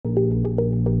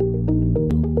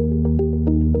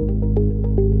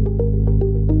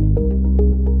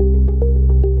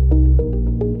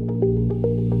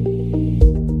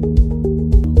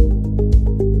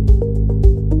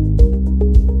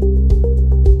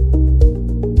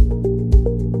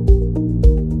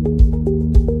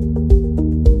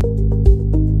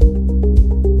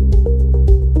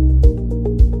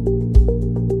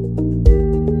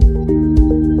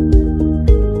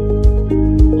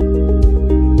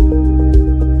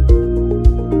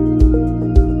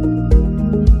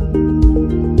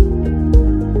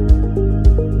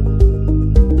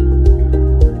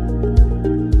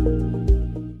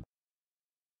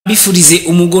bifurize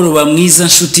umugoroba mwiza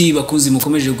nshuti bakuzi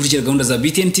mukomeje gukurikira gahunda za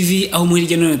BTN TV aho muri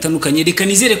hirya no hino hatandukanye. Reka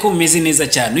nizere ko mumeze neza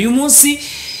cyane. Uyu munsi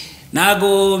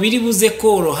nago biri buze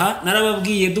koroha,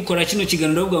 narababwiye dukora kino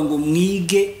kiganiro bavuga ngo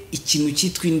mwige ikintu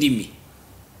cyitwa indimi.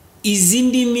 Izi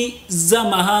ndimi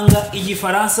z'amahanga,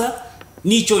 igifaransa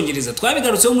n'icyongereza.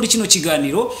 Twabigarutseho muri kino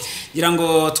kiganiro ngira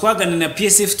ngo twaganira na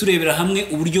PSF turebera hamwe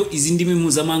uburyo izi ndimi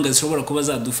mpuzamahanga zishobora kuba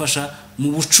zadufasha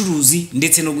mu bucuruzi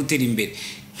ndetse no gutera imbere.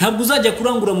 Ntabwo uzajya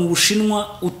kurangura mu Bushinwa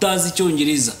utazi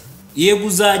icyongereza. Yego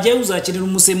uzakenera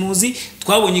umusemuzi,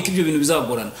 twabonye ko ibyo bintu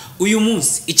bizagorana. Uyu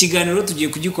munsi ikiganiro tugiye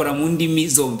kugikora mu ndimi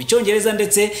zombi, icyongereza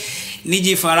ndetse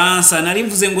n'igifaransa. Nari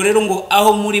mvuze ngo rero ngo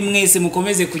aho muri mwese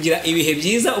mukomeze kugira ibihe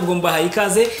byiza, ubwo mbahaye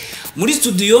ikaze muri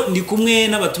studio. Ndi kumwe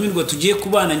n'abatumirwa tugiye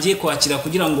kubana, ngiye kwakira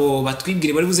kugira ngo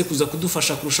batwibwire bari buze kuza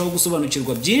kudufasha kurushaho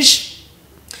gusobanukirwa byinshi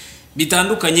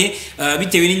bitandukanye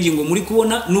bitewe n'ingingo muri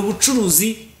kubona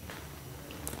n'ubucuruzi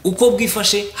uko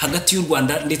bwifashe hagati y'u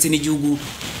Rwanda ndetse n'igihugu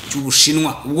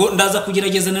cy'Ubushinwa. Ubwo ndaza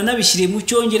kugerageza nabishyire mu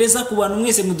cyongereza ku bantu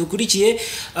mwese mudukurikiye,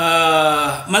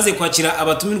 maze kwakira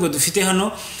abatumirwa dufite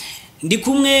hano. Ndi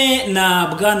kumwe na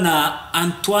bwana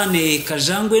Antoine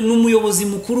Kajangwe, n'umuyobozi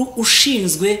mukuru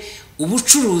ushinzwe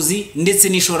ubucuruzi ndetse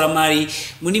n'ishoramari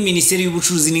muri Minisiteri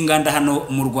y'Ubucuruzi n'Inganda hano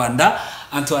mu Rwanda.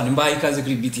 Antoine, mbaye ikaze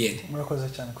kuri BTN. Murakoze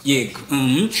cyane. Yego.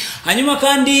 Hanyuma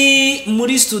kandi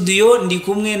muri studio ndi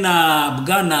kumwe na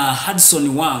bwana Hudson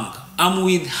Wang. I'm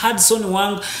with Hudson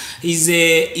Wang. Is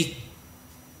a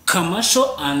commercial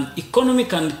and economic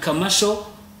commercial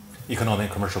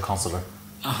counselor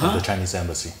of the Chinese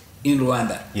embassy in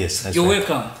Rwanda. Yes, that's You're right.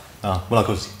 welcome.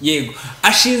 Murakoze. Yego.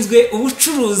 Ashinzwe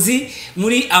ubucuruzi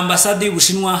muri ambasade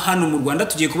y'Ubushinwa hano mu Rwanda.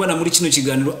 Tugiye kubana muri kino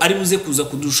kiganiro ari buze kuza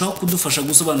kudufasha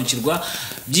gusobanukirwa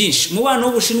byinshi. Mubano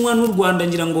w'Ubushinwa n'u Rwanda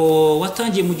ngira ngo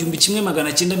watangiye mu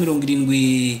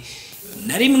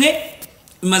 1971,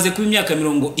 imaze kuba imyaka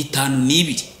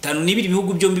 52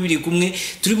 ibihugu byombi biri kumwe.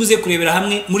 Turi buze kurebera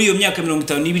hamwe muri iyo myaka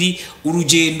 52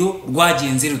 urugendo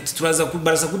rwagenze rute.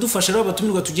 Baraza kudufasha rero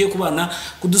abatumirwa tugiye kubana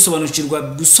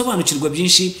gusobanukirwa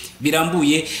byinshi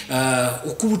birambuye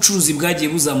uko ubucuruzi bwagiye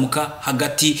buzamuka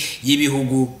hagati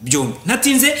y'ibihugu byombi.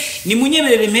 Natinze ni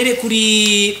munyemerere mpere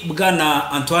kuri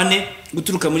bwana Antoine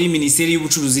guturuka muri Minisiteri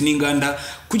y'Ubucuruzi n'Inganda.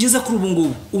 Kugeza kuri ubu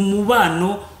ngubu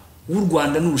umubano w'u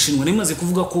Rwanda n'Ubushinwa nimaze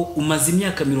kuvuga ko umaze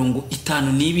imyaka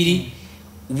 52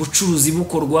 ubucuruzi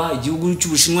bukorwa. Igihugu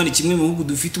cy'Ubushinwa ni kimwe mu bihugu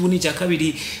dufite ubu ni cya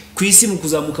kabiri ku isi mu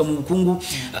kuzamuka mu bukungu.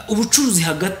 Ubucuruzi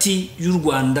hagati y'u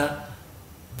Rwanda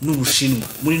n'Ubushinwa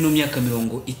muri no myaka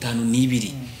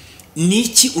 52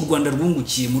 niki u Rwanda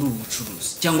rwungukiye muri ubu bucuruzi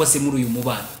cyangwa se muri uyu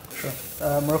mubano?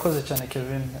 Murakoze cyane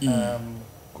Kevin.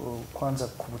 Kwanza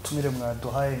kubutumire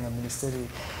mwaduhaye nka Minisiteri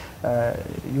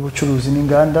y'Ubucuruzi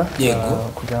n'Inganda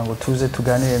kugira ngo tuze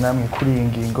tuganire namwe kuri iyi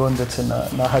ngingo ndetse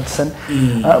na Hudson.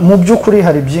 Mu by'ukuri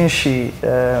hari byinshi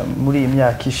muri iyi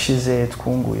myaka ishize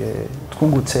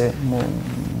twungutse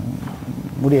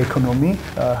muri economy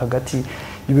hagati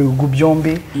y'ibihugu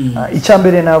byombi.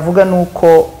 Icyambere navuga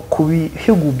nuko ku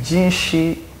bihugu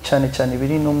byinshi cyane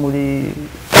biri no muri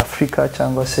Afrika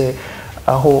cyangwa se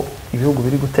aho ibihugu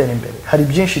biri gutera imbere, hari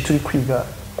byinshi turi kwiga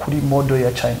kuri model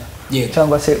ya China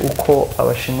cyangwa se uko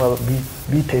Abashinwa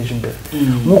biteje imbere.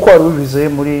 Nkuko wari ubivuze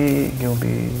muri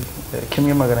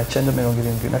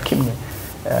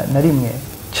 1971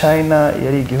 China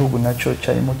yari igihugu nacyo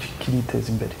cyarimo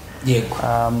kiriteza imbere.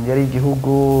 Yari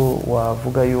igihugu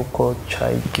wavuga yuko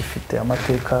cyari gifite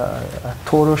amateka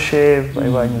atoroshe,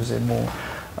 banyuze mu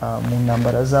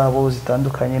ntambara zabo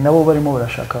zitandukanye, nabo barimo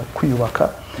barashaka kwiyubaka.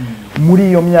 Muri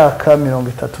iyo myaka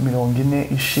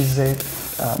 30-40 ishize,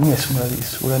 mwese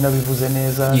murabizi, uranabivuze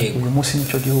neza, uyu munsi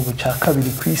nicyo gihugu cya kabiri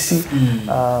ku isi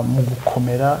mu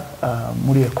gukomera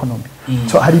muri economy.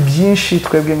 So hari byinshi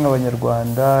twebwe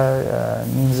nk'Abanyarwanda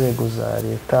n'inzego za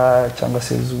leta cyangwa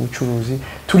se z'ubucuruzi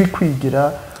turi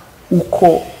kwigira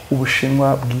uko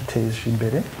Ubushinwa bwiteje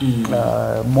imbere,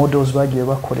 models bagiye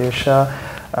bakoresha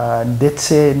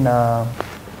ndetse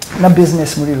na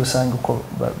business muri rusange uko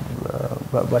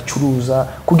bacuruza,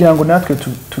 kugira ngo natwe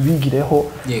tubigireho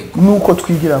nuko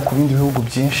twigira ku bindi bihugu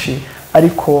byinshi.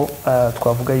 Ariko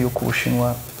twavuga yuko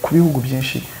Ubushinwa ku bihugu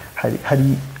byinshi hari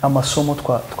amasomo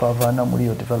twavana muri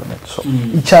iyo development. So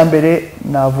icyambere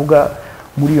navuga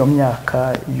muri iyo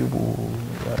myaka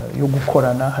yo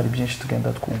gukorana hari byinshi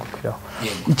tugenda twungukiraho.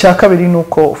 Icya kabiri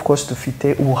nuko of course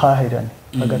dufite ubuhahirane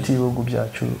hagati y'ibihugu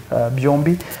byacu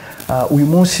byombi. Uyu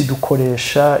munsi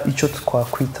dukoresha icyo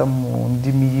twakwita mu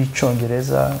ndimi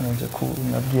y'Icyongereza, nze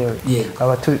kunabwiye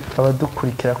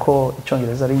abadukurikira ko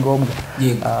Icyongereza ari ngombwa.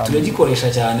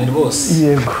 Turagikoresha cyane rwose.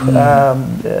 Yego.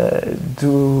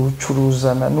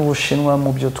 Ducuruzana n'Ubushinwa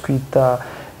mu byo twita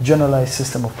generalized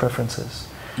system of preferences.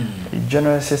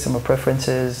 Generalized system of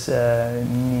preferences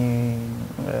ni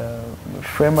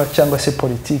framework cyangwa se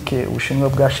politike Ubushinwa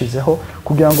bwashizeho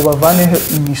kugira ngo bavaneho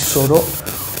imisoro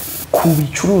ku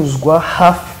bicuruzwa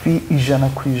hafi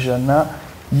 100%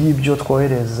 y'ibyo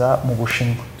twohereza mu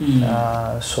Bushinwa.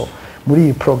 So muri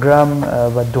iyi program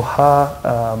baduha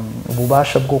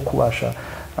ububasha bwo kubasha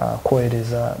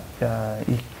kohereza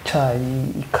icyayi,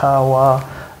 ikawa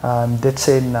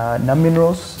ndetse na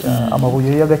minerals,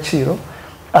 amabuye y'agaciro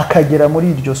akagera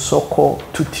muri iryo soko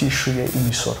tutishuye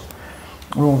imisoro.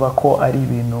 Urumva ko ari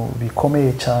ibintu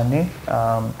bikomeye cyane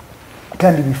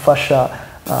kandi bifasha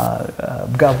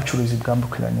bwa bucuruzi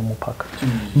bwambukiranya umupaka.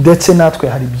 Ndetse natwe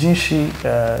hari byinshi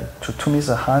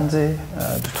tutumiza hanze,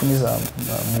 dutumiza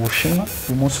mu Bushinwa.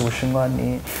 Uyu munsi Ubushinwa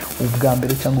ni ubwa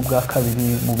mbere cyangwa ubwa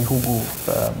kabiri mu bihugu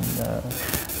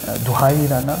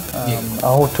duhahirana,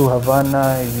 aho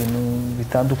tuhavana ibintu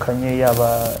bitandukanye,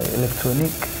 yaba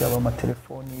electronic, yaba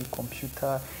amatelefoni,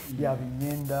 computer, yaba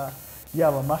imyenda,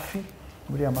 yaba amafi.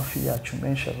 Buriya amafi yacu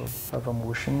menshi ava mu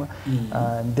Bushinwa,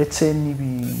 ndetse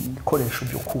n'ibikoresho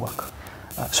byo kubaka.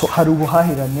 So hari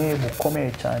ubuhahirane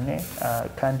bukomeye cyane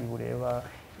kandi bureba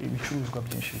ibicuruzwa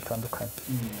byinshi bitandukanye.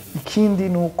 Ikindi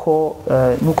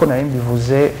nuko nari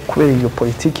mbivuze, kubera iyo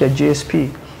politiki ya GSP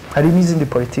hari n'izindi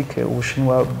politiki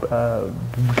Ubushinwa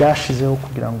bwashizeho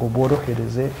kugira ngo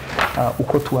borohereze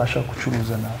uko tubasha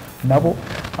gucuruza nabo,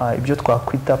 ibyo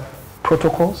twakwita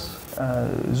protocols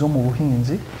zo mu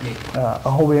buhinzi,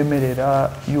 aho bemerera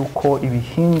yuko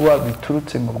ibihingwa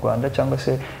biturutse mu Rwanda cyangwa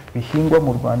se bihingwa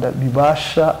mu Rwanda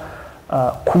bibasha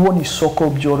kubona isoko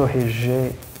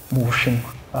byoroheje mu Bushinwa.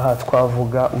 Aha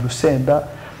twavuga urusenda,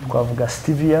 twavuga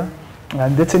stevia,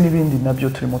 ndetse n'ibindi nabyo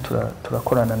turimo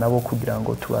turakorana nabo kugira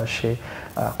ngo tubashe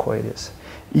kohereza.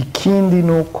 Ikindi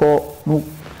nuko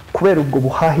kubera ubwo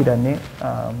buhahirane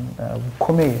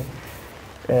bukomeye,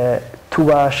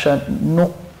 tubasha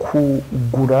no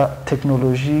kugura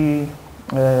teknoloji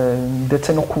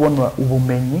ndetse no kubona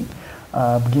ubumenyi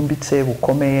bwimbitse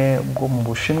bukomeye bwo mu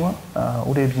Bushinwa.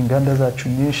 Urebye inganda zacu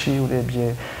nyinshi,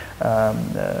 urebye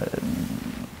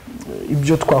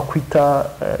ibyo twakwita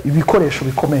ibikoresho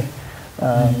bikomeye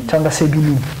cyangwa se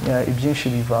binini, ibyinshi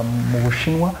biva mu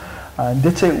Bushinwa,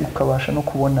 ndetse ukabasha no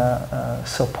kubona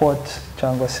support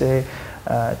cyangwa se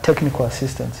technical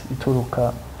assistance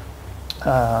ituruka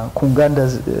ku nganda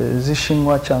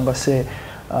z'Ishinwa cyangwa se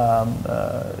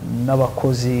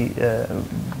n'abakozi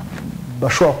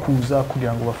bashobora kuza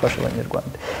kugira ngo bafashe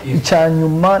Abanyarwanda.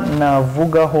 Icyanyuma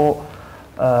navugaho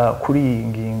kuri iyi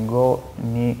ngingo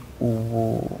ni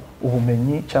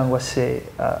ubumenyi cyangwa se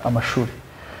amashuri.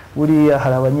 Buriya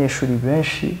hari abanyeshuri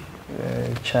benshi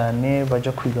cyane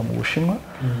bajya kwiga mu Bushinwa,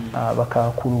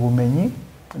 bakahakura ubumenyi,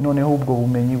 noneho ubwo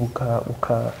bumenyi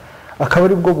akaba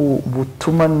ari bwo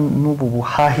butuma n'ubu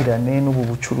buhahirane n'ubu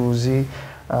bucuruzi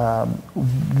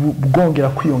bwongera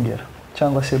kwiyongera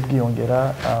cyangwa se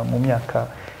bwiyongera mu myaka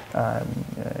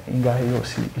ingahe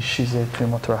yose ishize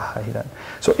turimo turahahirana.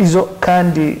 So izo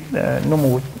kandi no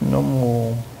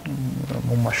mu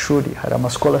mashuri hari ama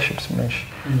scholarships menshi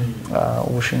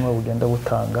Ubushinwa bugenda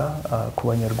butanga ku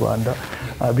Banyarwanda,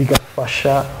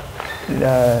 bigafasha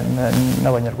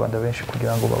n'Abanyarwanda benshi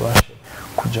kugira ngo babashe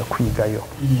kuja kwigayo.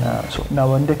 So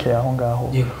nabandekeye aho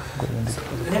ngaho.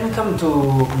 Let me come to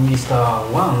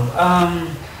Mr. Wang.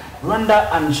 Rwanda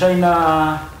and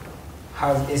China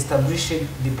has established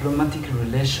diplomatic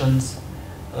relations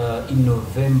in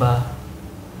November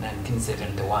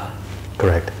 1971.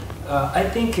 Correct. I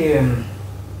think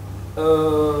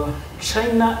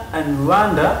China and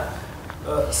Rwanda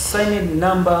signed a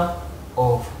number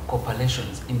of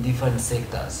cooperations in different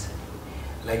sectors,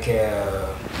 like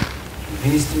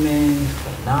investment,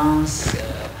 finance,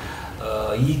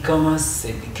 e-commerce,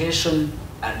 education,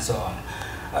 and so on.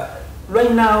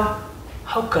 Right now,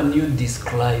 how can you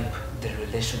describe the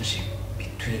relationship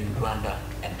between Rwanda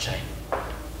and China?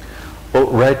 Well,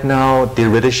 right now, the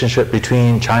relationship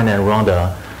between China and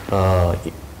Rwanda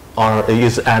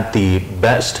is at the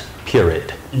best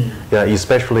period,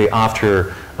 especially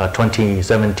after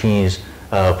 2017's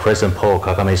President Paul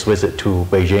Kagame's visit to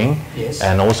Beijing,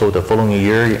 and also the following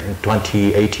year, in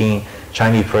 2018,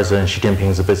 Chinese President Xi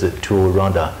Jinping's visit to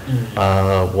Rwanda.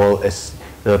 Well, it's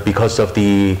because of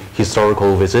the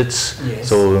historical visits,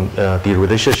 so the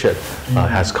relationship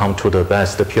has come to the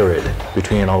best period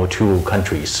between our two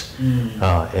countries.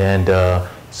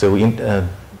 So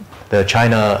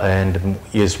China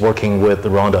is working with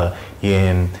Rwanda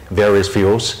in various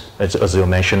fields, as you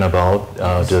mentioned about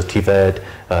the Tibet,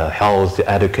 health,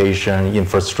 education,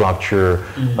 infrastructure,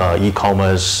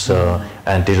 e-commerce,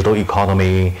 and digital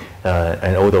economy,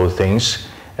 and all those things.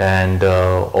 and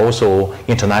also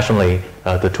internationally,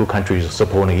 the two countries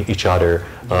supporting each other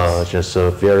just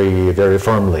very, very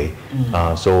firmly.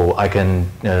 So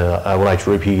I would like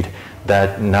to repeat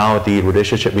that now the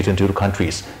relationship between two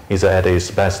countries is at its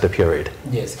best period.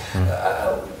 Yes.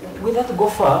 With that go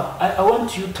far, I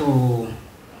want you to.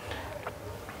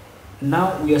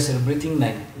 Now we are celebrating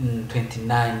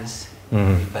 29th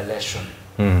liberation.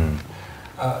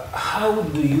 How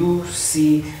do you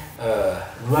see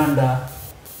Rwanda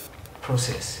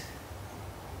process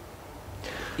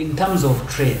in terms of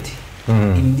trade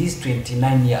in these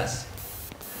 29 years?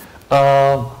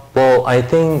 Well, I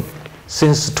think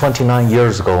since 29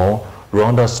 years ago,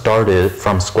 Rwanda started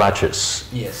from scratches.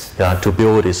 Yes. To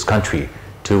build this country,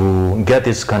 to get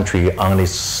this country on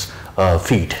its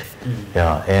feet.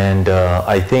 And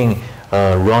I think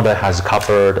Rwanda has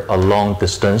covered a long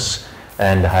distance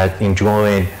and has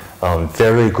enjoyed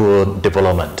very good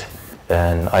development.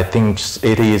 And I think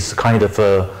it is kind of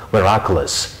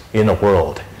miraculous in the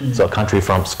world. So a country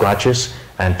from scratches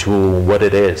and to what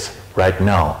it is right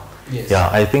now. Yes.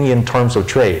 I think in terms of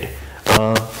trade,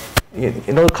 a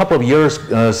couple of years,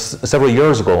 several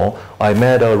years ago, I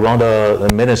met a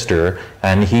Rwanda minister,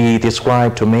 and he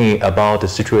described to me about the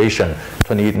situation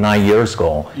 29 years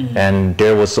ago, and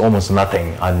there was almost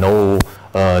nothing, no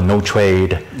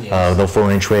trade, no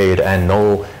foreign trade, and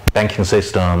no banking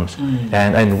systems.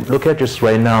 And look at this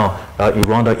right now,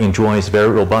 Rwanda enjoys very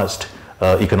robust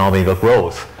economic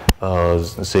growth.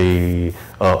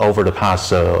 Over the past,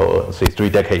 3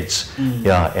 decades,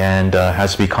 and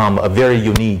has become a very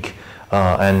unique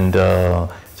and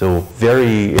so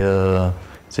very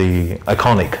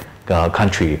iconic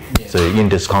country in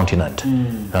this continent.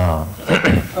 In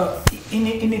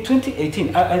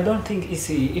 2018, I don't think if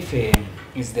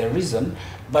is the reason,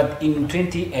 but in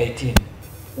 2018,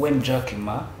 when Jack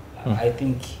Ma, I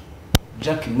think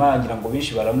Jack Ma,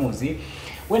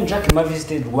 when Jack Ma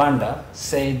visited Rwanda,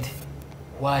 said,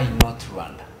 "Why not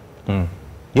Rwanda?"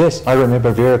 Yes, I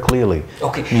remember very clearly.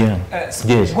 Okay. Yes.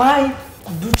 Why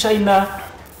do China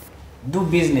do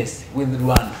business with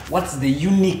Rwanda? What's the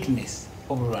uniqueness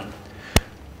of Rwanda?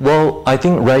 Well, I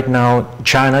think right now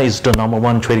China is the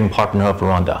 #1 trading partner of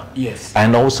Rwanda. Yes.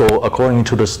 And also, according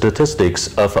to the statistics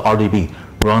of RDB,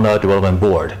 Rwanda Development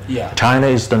Board, China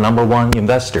is the #1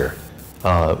 investor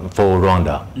for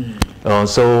Rwanda.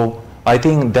 So I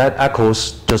think that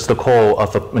echoes just the call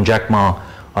of Jack Ma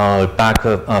back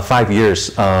 5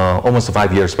 years, almost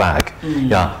 5 years back.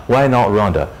 Why not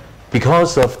Rwanda?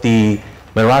 Because of the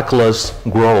miraculous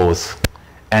growth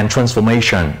and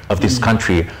transformation of this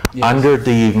country under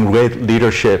the great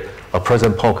leadership of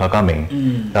President Paul Kagame,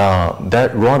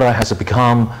 that Rwanda has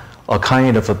become a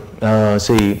kind of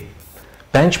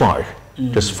benchmark,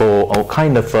 just for a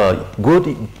kind of a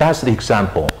good, best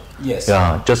example.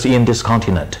 Just in this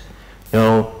continent.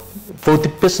 For the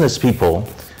business people,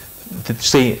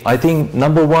 I think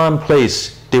 #1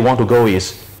 place they want to go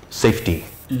is safety.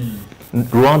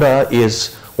 Rwanda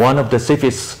is one of the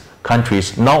safest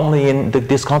countries, not only in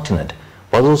this continent,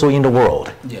 but also in the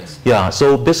world.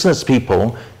 So business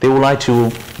people, they would like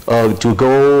to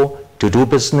go to do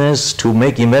business, to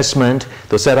make investment,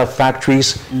 to set up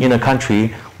factories in a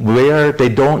country where they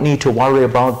don't need to worry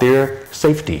about their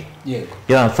safety.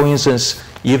 For instance,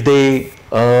 if they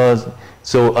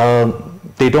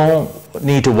they don't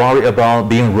need to worry about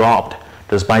being robbed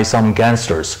just by some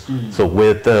gangsters.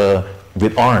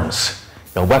 With arms,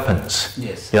 weapons.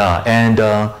 And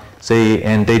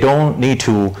they don't need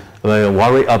to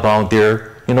worry about their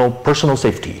personal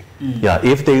safety.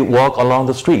 If they walk along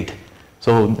the street,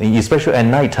 so especially at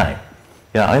nighttime.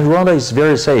 And Rwanda is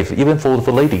very safe, even for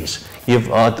ladies. If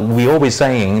we always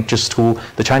saying just to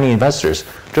the Chinese investors,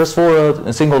 just for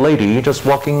a single lady just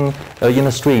walking in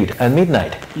the street at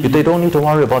midnight, they don't need to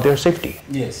worry about their safety.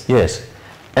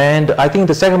 And I think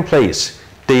the second place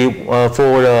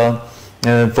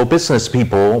for business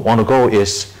people want to go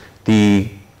is the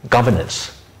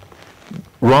governance.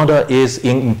 Rwanda is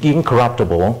an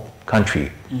incorruptible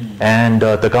country, and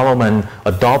the government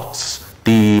adopts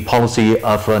the policy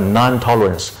of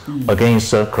non-tolerance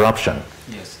against corruption.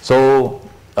 So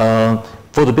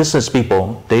for the business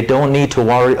people, they don't need to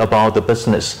worry about the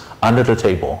business under the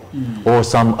table or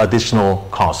some additional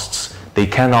costs they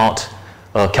cannot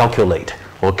calculate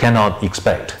or cannot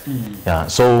expect.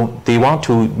 So they want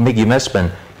to make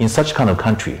investment in such kind of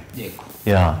country.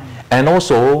 And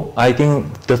also, I think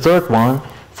the third one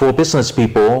for business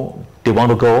people, they want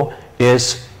to go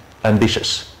is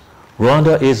ambitious.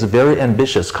 Rwanda is a very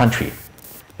ambitious country.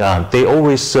 They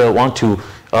always want to,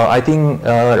 I think,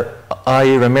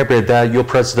 I remember that your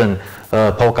president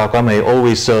Paul Kagame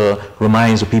always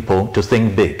reminds people to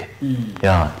think big,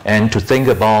 yeah, and to think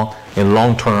about in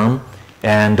long term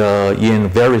and in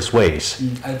various ways.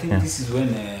 I think this is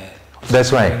when.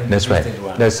 That's right. That's right.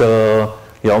 That's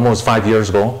almost 5 years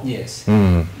ago. Yes.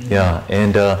 Yeah,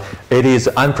 and it is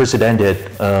unprecedented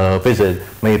visit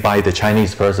made by the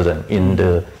Chinese president in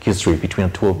the history between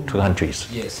two countries.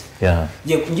 Yes. Yeah.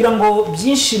 Kugira ngo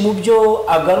byinshi mu byo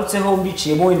agarutseho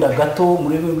mbiciyemo wenda gato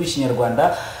muri rurimi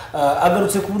rw'ikinyarwanda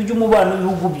agarutse ku buryo umubano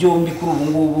w'ibihugu byombi kuri ubu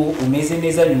ngubu umeze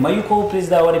neza nyuma y'uko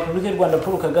perezida wa Repubulika y'u Rwanda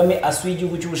Paul Kagame asuye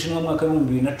igihugu cy'Ubushinwa mu mwaka wa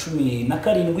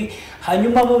 2017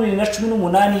 hanyuma mu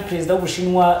 2018 perezida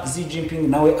w'Ubushinwa Xi Jinping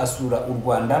nawe asura u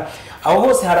Rwanda. Aho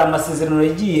hose hari amasezerano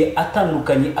yagiye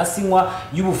atandukanye asinywa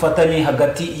y'ubufatanye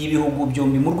hagati y'ibihugu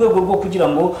byombi mu rwego rwo kugira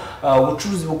ngo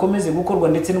ubucuruzi bukomeze gukorwa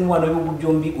ndetse n'umubano w'ibihugu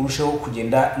byombi urusheho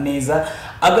kugenda neza.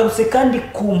 Agarutse kandi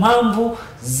ku mpamvu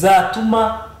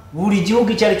zatuma buri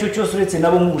gihugu icyo ari cyo cyose uretse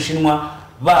nabo nk'Ubushinwa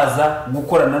baza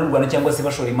gukorana n'u Rwanda cyangwa se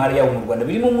bashora imari yabo mu Rwanda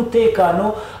birimo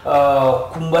umutekano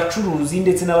ku bacuruzi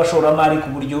ndetse n'abashoramari ku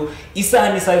buryo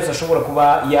isaha n'isaha yose ashobora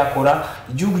kuba yakora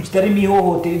igihugu kitarimo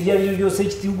ihohotera iryo ari ryo ryose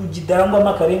igihugu kidarangwamo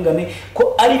akarengane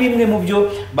ko ari bimwe mu byo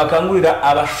bakangurira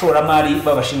abashoramari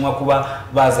b'Abashinwa kuba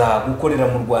baza gukorera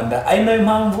mu Rwanda. Ari nayo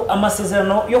mpamvu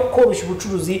amasezerano yo koroshya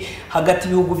ubucuruzi hagati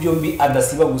y'ibihugu byombi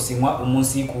adasiba gusinywa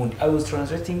umunsi ku wundi. I was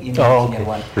translating in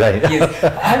Kinyarwanda. Right. Yes.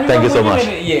 Thank you so much.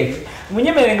 Yes.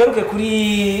 Munyemere ngaruke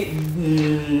kuri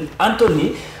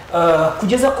Anthony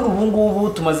kugeza kuri ubu ngubu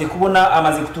tumaze kubona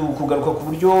amaze kugaruka ku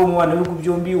buryo umubano w'ibihugu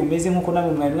byombi umeze nk'uko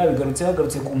namwe mwari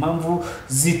mwabigarutse ku mpamvu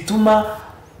zituma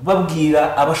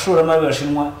babwira abashoramari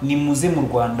b'Abashinwa ni muze mu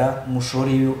Rwanda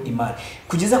mushoreyo imari.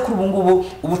 Kugeza kuri ubu ngubu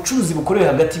ubucuruzi bukorewe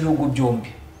hagati y'ibihugu byombi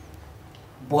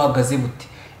buhagaze bute?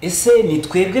 Ese ni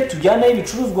twebwe tujyana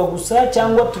ibicuruzwa gusa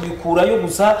cyangwa tubikurayo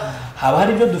gusa? Haba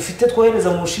hari ibyo dufite twohereza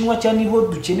mu Bushinwa cyangwa nibo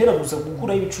dukenera gusa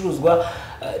gukura ibicuruzwa?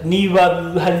 Niba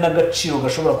hari n'agaciro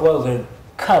gashobora kuba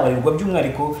kabarirwa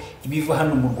by'umwihariko ibiva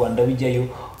hano mu Rwanda bijyayo,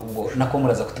 ubwo nako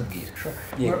muraza kutubwira.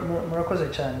 Murakoze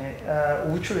cyane.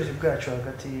 Ubucuruzi bwacu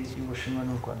hagati y'Ubushinwa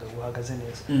n'u Rwanda buhagaze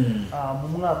neza. Mu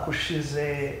mwaka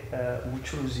ushize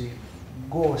ubucuruzi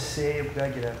bwose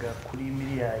bwageraga kuri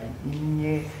miliyari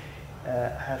 1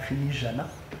 hafi n'ijana.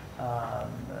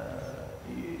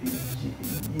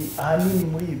 Ahanini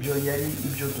muri ibyo yari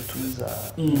ibyo dutumiza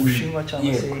mu Bushinwa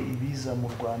cyangwa se ibiza mu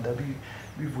Rwanda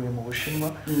bivuye mu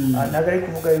Bushinwa. Ntabwo ari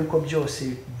kuvuga yuko byose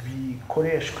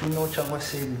bikoreshwa ino cyangwa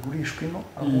se bigurishwa ino,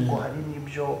 ahubwo hari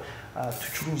n'ibyo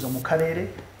tucuruza mu karere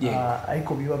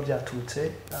ariko biba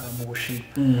byaturutse mu Bushinwa.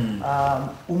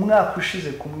 Umwaka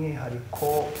ushize ku mwihariko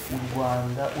u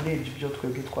Rwanda urebye ibyo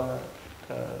twebwe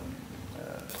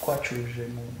twacuruje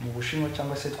mu Bushinwa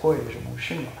cyangwa se twohereje mu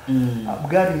Bushinwa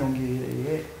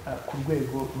bwariyongereye ku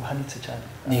rwego ruhanitse cyane.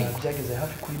 Byageze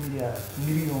hafi kuri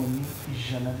miliyoni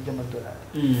 100 by'amadolari,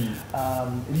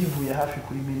 rivuye hafi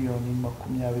kuri miliyoni 20-30.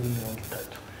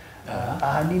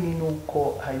 Ahanini nuko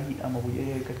hari amabuye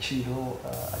y'agaciro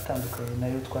atandukanye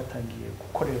nayo twatangiye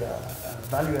gukorera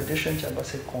value addition cyangwa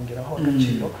se kongeraho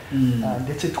agaciro,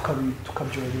 ndetse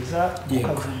tukabyohereza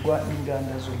tukagurwa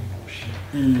n'inganda zo mu Bushinwa.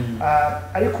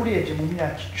 Ariko urebye mu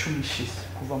myaka 10 ishize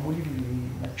kuva muri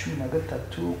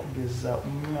 2013 kugeza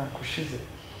umwaka ushize,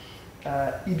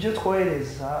 ibyo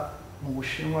twohereza mu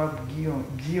Bushinwa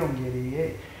byiyongereye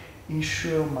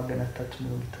inshuro 339%.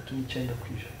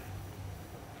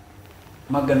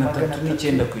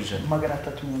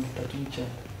 339%.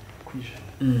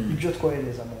 Ibyo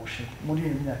twohereza mu Bushinwa muri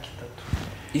iyo myaka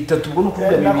itatu ubwo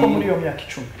nukuvuga nako muri iyo myaka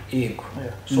 10. Yego.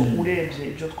 So urebye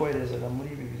ibyo twoherezaga muri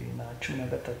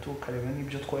 2013 kareba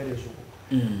n'ibyo twohereza ubu,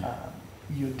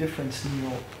 iyo difference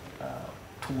niyo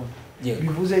tubona.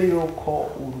 Bivuze yuko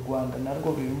u Rwanda narwo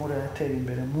rurimo ruratera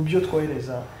imbere mu byo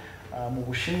twohereza mu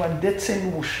Bushinwa, ndetse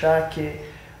n'ubushake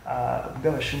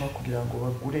bw'Abashinwa kugira ngo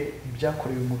bagure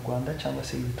ibyakorewe mu Rwanda cyangwa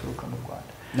se ibituruka mu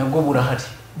Rwanda nabwo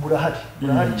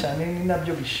burahari cyane. Ni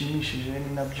nabyo bishimishije,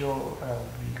 ni nabyo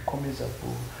bikomeza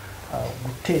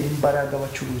gutera imbaraga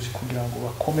abacuruzi kugira ngo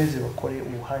bakomeze bakore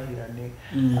ubuhahirane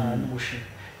n'Ubushinwa.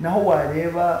 Naho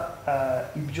wareba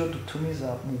ibyo dutumiza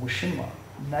mu Bushinwa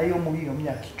nayo muri iyo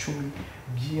myaka 10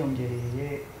 byiyongereye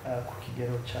ku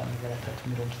kigero cya 390%.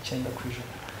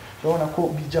 urabona ko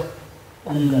bijya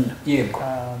kungana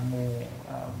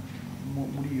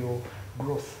muri iyo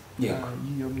growth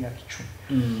y'iyo myaka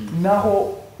 10.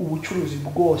 Naho ubucuruzi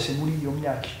bwose muri iyo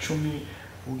myaka 10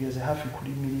 bugeze hafi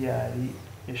kuri miliyari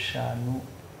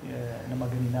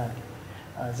 5.8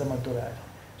 z'amadolari.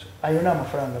 Ayo ni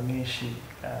amafaranga menshi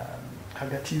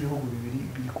hagati y'ibihugu bibiri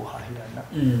biri kuhahirana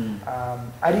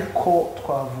ariko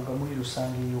twavuga muri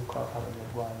rusange yuko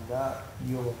abanyarwanda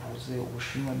iyo bavuze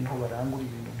Ubushinwa niho barangura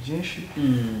ibintu byinshi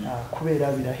kubera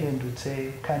birahendutse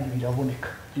kandi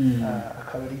biraboneka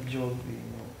akaba ari byo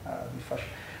bintu bifasha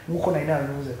nk'uko nari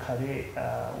nabivuze kare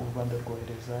u Rwanda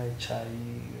rwohereza icyayi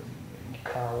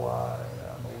ikawa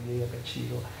amabuye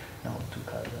y'agaciro naho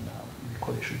tukazana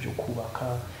ibikoresho byo kubaka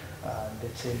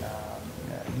ndetse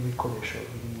n'ibikoresho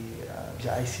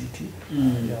bya ICT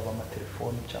yaba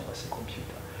amatelefoni cyangwa se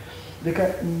computer reka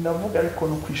navuga ariko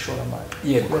no kwishoramari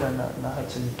kubera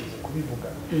nahatse nigeze kubivuga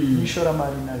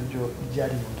ishoramari naryo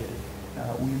ryariyongereye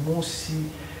uyu munsi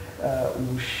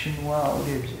Ubushinwa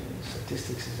urebye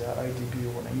statistics za IDB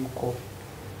ubona yuko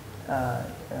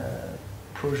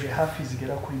projet hafi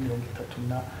zigera kuri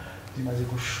 30 zimaze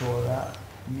gushora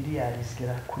miliyari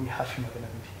zigera kuri hafi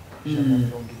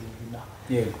 270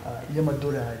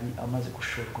 y'amadolari amaze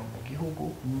gushorwa mu gihugu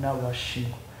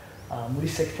n'Abashinwa muri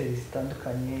sectors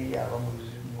zitandukanye yaba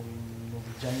mu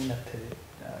bijyanye na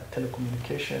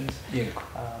telecommunications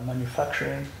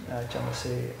manufacturing cyangwa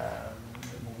se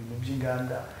mu bintu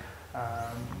by'inganda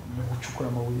mu gucukura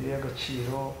amabuye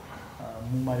y'agaciro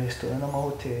mu maresitora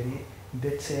n'amahoteli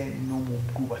ndetse no mu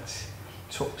bwubatsi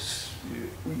so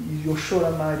iyo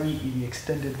shoramari iri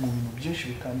extended mu bintu byinshi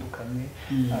bitandukanye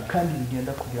kandi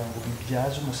bigenda kugira ngo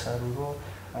bibyaze umusaruro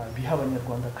biha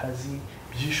abanyarwandakazi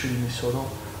byishura imisoro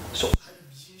so hari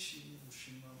byinshi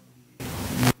Ubushinwa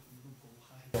muri ubwo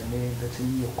buhahirane ndetse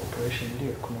n'iyo cooperation iri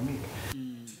economic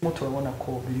turabona ko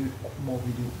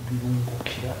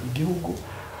birungukira igihugu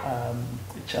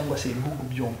cyangwa se ibihugu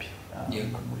byombi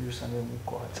muri rusange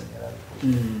nk'uko Hudson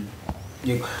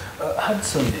yarabivuze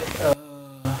Hudson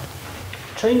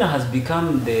China has become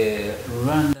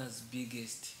Rwanda's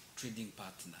biggest trading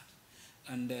partner,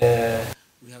 and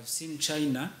we have seen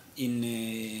China in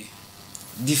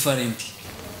different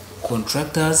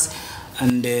contractors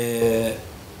and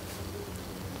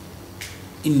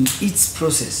in its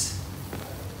process.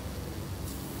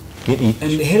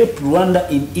 And help Rwanda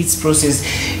in its process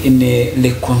in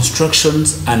the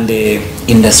constructions and the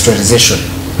industrialization.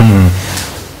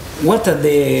 What are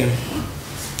the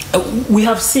we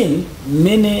have seen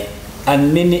many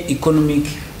economic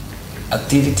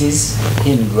activities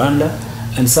in Rwanda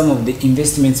and some of the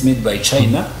investments made by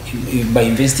China by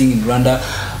investing in Rwanda.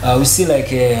 We see like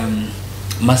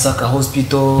Masaka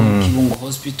Hospital, Kibungo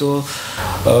Hospital.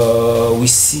 We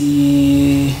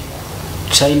see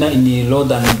China in the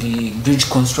road and the bridge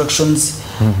constructions,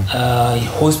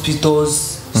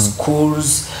 hospitals,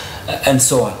 schools, and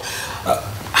so on.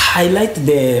 Highlight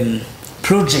the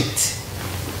project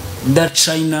that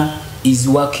China is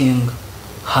working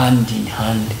hand in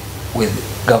hand with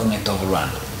government of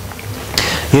Rwanda.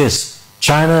 Yes,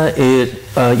 China is,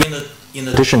 in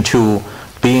addition to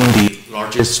being the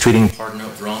largest trading partner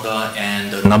of Rwanda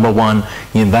and the #1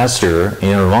 investor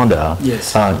in Rwanda,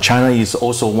 China is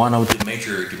also one of the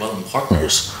major development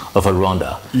partners of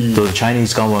Rwanda. So the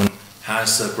Chinese government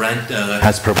has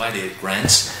provided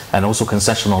grants and also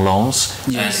concessional loans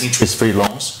and interest-free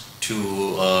loans to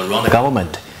Rwanda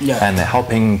government and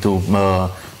helping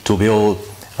to build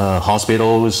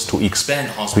hospitals, to expand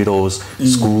hospitals,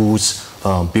 schools,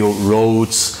 build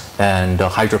roads and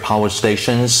hydropower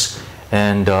stations,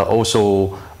 and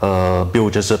also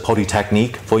build just a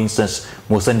polytechnic. For instance,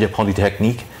 Mosenje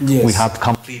Polytechnic, we have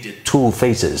completed 2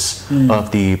 phases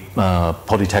of the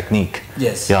polytechnic.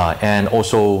 And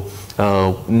also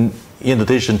in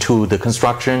addition to the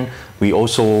construction, we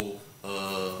also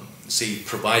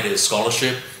provided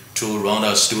scholarship to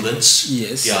Rwanda students.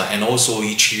 And also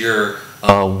each year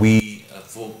we,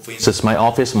 for instance, my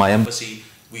office, my embassy,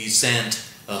 we send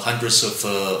hundreds of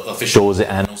officials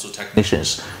and also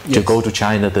technicians to go to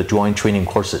China to join training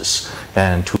courses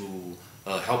and to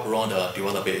help Rwanda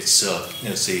develop its,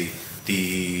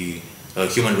 the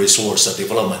human resource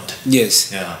development.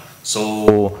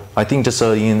 So I think just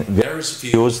in various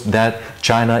fields that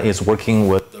China is working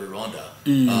with Rwanda,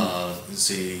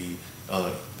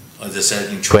 as I said,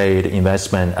 in trade,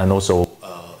 investment, and also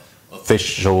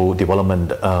official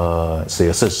development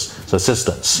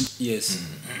assistance.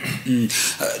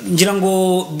 ngira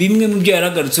ngo bimwe mu byo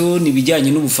yaragarutseho ni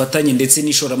bijyanye n'ubufatanye ndetse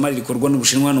n'ishoramari rikorwa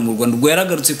n'Ubushinwa no mu Rwanda. Ubwo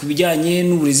yaragarutse ku bijyanye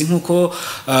n'uburezi nk'uko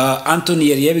Anthony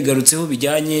yari yabigarutseho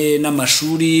bijyanye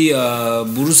n'amashuri,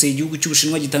 buruse igihugu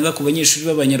cy'Ubushinwa gitanga ku banyeshuri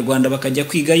b'Abanyarwanda bakajya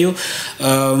kwigayo,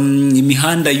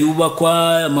 imihanda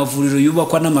yubakwa, amavuriro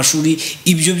yubakwa n'amashuri.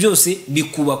 Ibyo byose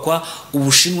bikubakwa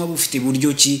Ubushinwa bufite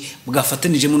buryo ki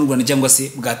bwafatanijemo n'u Rwanda cyangwa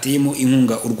se bwateyemo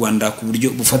inkunga u Rwanda ku buryo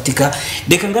bufatika.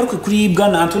 Reka ngaruke kuri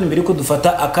Bwana Anthony mbere ko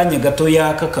dufata akanya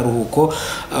gatoya k'akaruhuko.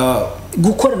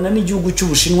 gukorana n'igihugu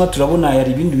cy'Ubushinwa turabona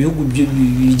yari ibindi bihugu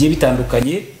bigiye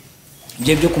bitandukanye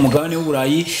byo ku mugabane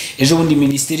w'Uburayi. Ejo bundi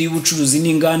Minisiteri y'Ubucuruzi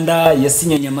n'Inganda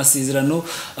yasinyanye amasezerano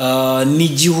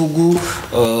n'igihugu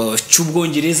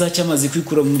cy'Ubwongereza cyamaze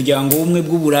kwikura mu muryango w'umwe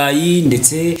bw'Uburayi,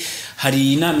 ndetse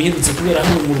hari inama iherutse kubera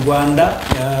hano mu Rwanda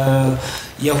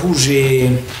yahuje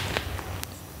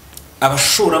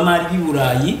abashoramari b'i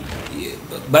Burayi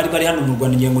bari hano mu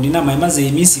Rwanda, ngira ngo ni inama yamaze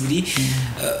iminsi 2.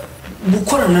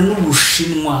 Gukorana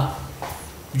n'Ubushinwa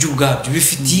by'ubwabyo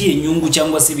bifitiye inyungu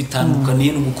cyangwa se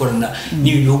bitandukaniye no gukorana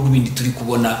n'ibi bihugu bindi turi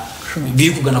kubona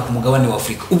biri kugana ku mugabane wa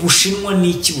Afurika? Ubushinwa ni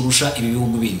iki burusha ibi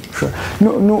bihugu bindi?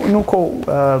 Nuko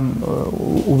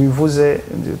ubivuze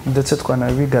ndetse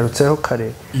twanabigarutseho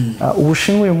kare,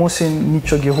 Ubushinwa uyu munsi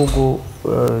nicyo gihugu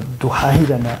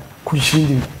duhahirana kurusha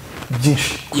ibindi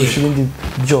byinshi, kurusha ibindi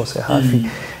byose hafi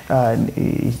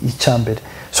icyambere.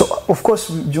 So of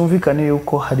course byumvikane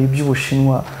yuko hari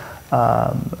iby'Ubushinwa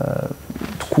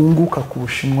twunguka ku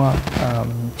Bushinwa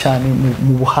cyane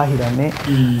mu buhahirane.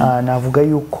 Navuga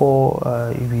yuko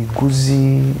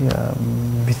ibiguzi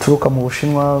bituruka mu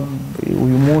Bushinwa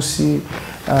uyu munsi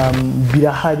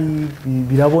birahari,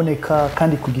 biraboneka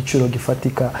kandi ku giciro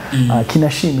gifatika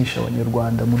kinashimisha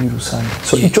Abanyarwanda muri rusange.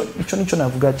 So icyo nicyo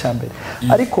navuga cyambere,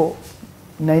 ariko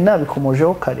nari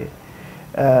nabikomojeho kare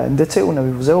ndetse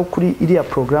unabivuzeho kuri iriya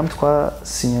program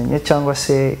twasinyanye cyangwa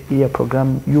se iriya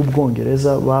program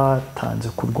y'Ubwongereza batanze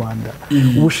ku Rwanda.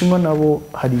 Ubushinwa nabo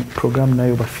hari program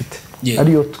nayo bafite,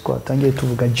 ariyo twatangiye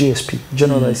tuvuga GSP,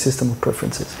 Generalized System of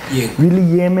Preferences,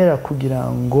 really yemera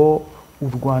kugira ngo u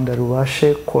Rwanda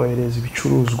rubashe kohereza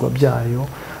ibicuruzwa byayo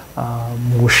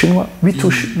mu Bushinwa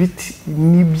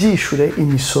nibyishure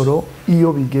imisoro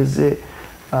iyo bigeze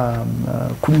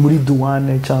muri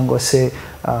douane cyangwa se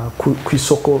ku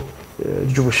isoko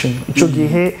ry'Ubushinwa. Icyo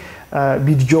gihe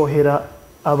biryohera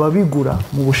ababigura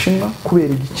mu Bushinwa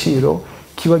kubera igiciro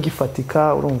kiba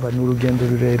gifatika. Urumva ni urugendo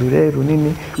rurerure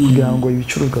runini kugira ngo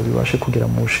ibicuruzwa bibashe kugera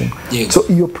mu Bushinwa. So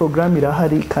iyo program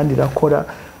irahari kandi irakora,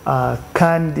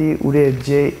 kandi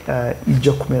urebye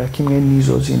ijya kumera kimwe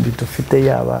n'izo zindi dufite,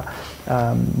 yaba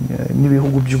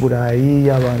n'ibihugu by'Uburayi,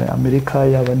 yaba Amerika,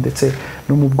 yaba ndetse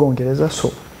no mu Bwongereza.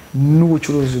 So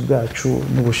n'ubucuruzi bwacu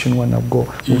n'Ubushinwa nabwo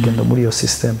bugenda muri iyo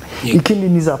system. Ikindi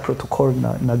ni za protocol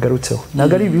nagarutseho,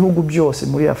 nagari ibihugu byose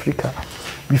muri Afrika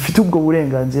bifite ubwo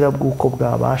burenganzira bw'uko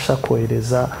bwabasha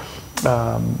kohereza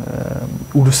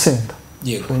urusenda,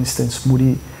 for instance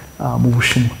mu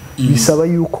Bushinwa. Bisaba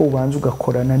yuko ubanza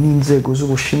ugakorana n'inzego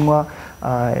z'Ubushinwa,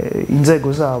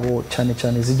 inzego zabo cyane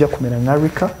cyane zijya kumera nka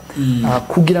RICA,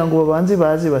 kugira ngo babanze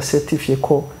baze bacertifie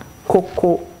ko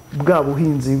koko bwa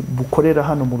buhinzi bukorera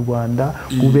hano mu Rwanda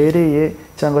bubereye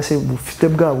cyangwa se bufite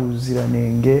bwa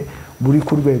buziranenge buri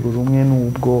ku rwego rumwe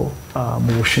n'ubwo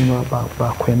mu Bushinwa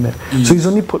bakwemera. So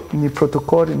izo ni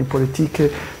protocol, ni politike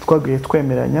twagiye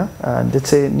twemeranya,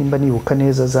 ndetse nimba nibuka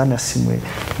neza zanasinywe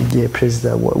igihe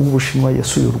perezida w'Ubushinwa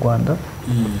yasuye u Rwanda,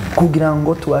 kugira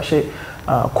ngo tubashe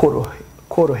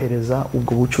korohereza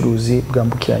ubwo bucuruzi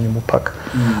bwambukiranya umupaka.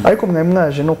 Ariko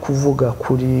mwaje no kuvuga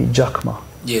kuri Jack Ma.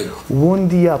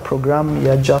 Ubundi ya program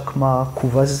ya Jack Ma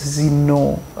kuva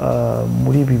zino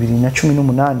muri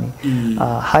 2018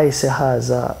 hahise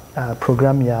haza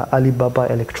program ya Alibaba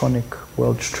Electronic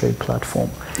World Trade Platform.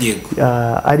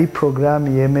 Ari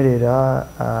program yemerera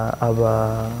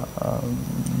aba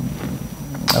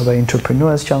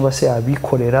entrepreneurs cyangwa se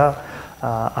abikorera,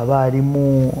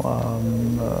 abarimu,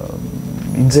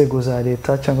 inzego za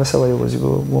leta cyangwa se abayobozi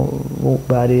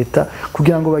ba leta,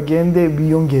 kugira ngo bagende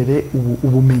biyongere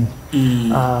ubumenyi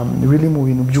really mu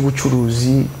bintu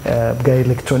by'ubucuruzi bwa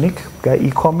electronic, bwa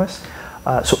e-commerce.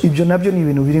 So ibyo nabyo ni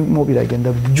ibintu birimo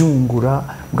biragenda byungura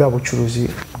bwa bucuruzi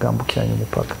bwambukiranya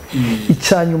umupaka.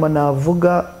 Icyanyuma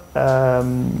navuga,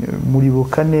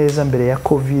 muribuka neza mbere ya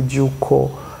COVID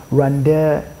yuko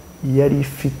Rwanda yari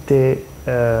ifite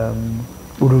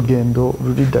urugendo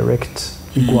ruri direct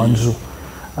Guangzhou.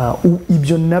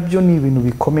 Ibyo nabyo ni ibintu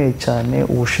bikomeye cyane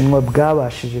Ubushinwa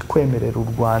bwabashije kwemerera u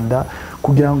Rwanda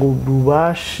kugira ngo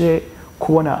rubashe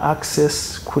kubona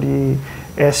access kuri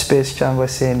airspace cyangwa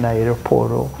se na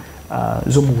aeroport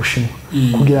zo mu Bushinwa,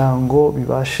 kugira ngo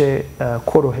bibashe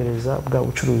korohereza bwa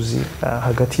bucuruzi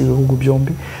hagati y'ibihugu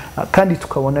byombi, kandi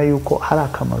tukabona yuko hari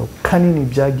akamaro kanini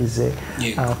byagize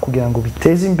kugira ngo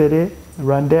biteze imbere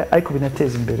Rwanda ariko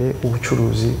binateza imbere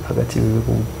ubucuruzi hagati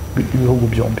y'ibihugu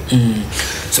byombi.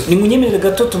 So ni munyemerere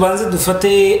gato tubanze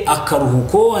dufate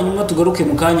akaruhuko, hanyuma tugaruke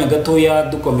mu kanya gatoya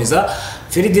dukomeza.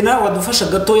 Ferdinand wadufasha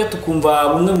gatoya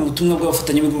tukumva bumwe mu butumwa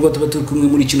bw'abafatanyabikorwa tuba turi kumwe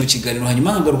muri kino kiganiro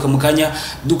hanyuma nkagaruka mu kanya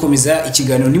dukomeza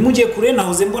ikiganiro nimujye kure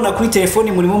nahoze mbona kuri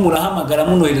telefone murimo murahamagara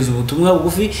munohereza ubutumwa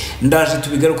bugufi ndaje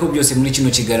tubigaruko byose muri kino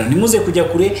kiganiro nimuze kujya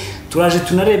kure turaje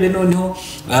tunarebe noneho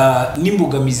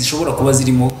n'imbogamizi zishobora kuba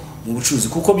zirimo mu bucuruzi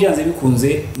kuko byanze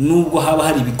bikunze nubwo haba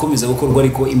hari ibikomeza gukorwa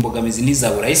ariko imbogamizi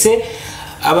ntizabura ese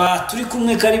aba turi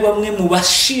kumwe kari bamwe mu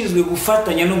bashinzwe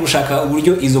gufatanya no gushaka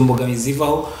uburyo izo mbogamizi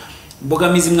zivaho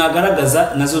mbogamizi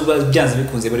mwagaragaza nazo byanze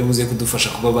bikunze bari buze kudufasha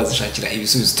kuba bazishakira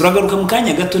ibisubizo turagaruka mu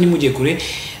kanya gato nimujye kure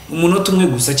umunota umwe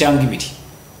gusa cyangwa ibiri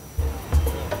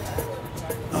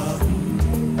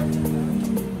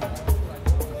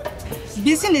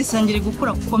business yangire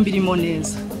gukura kuko mbirimo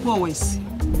neza wowe se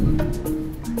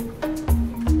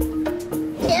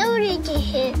buri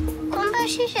gihe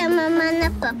kumbashije mama na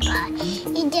papa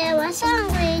igihe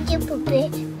basanguye igipupe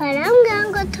barambwira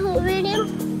ngo tubirimo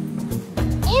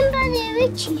imba ni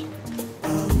ibiki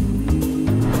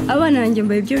abana banjye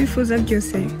mbaye ibyo bifuza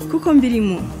byose kuko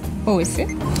mbirimo wowe se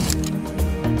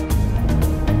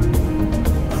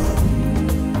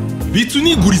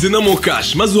bitunigurize na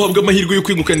mokash maze uhabwe amahirwe yo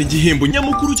kwegukana igihembo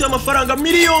nyamukuru cy'amafaranga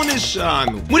miliyoni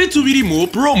 5 muri tubirimo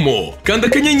promo kanda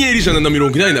akanyenyeri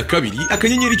 182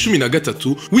 akanyenyeri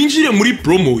 13 winjire muri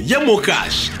promo ya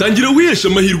mokash tangira wihesha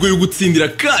amahirwe yo gutsindira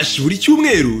cash buri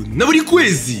cyumweru na buri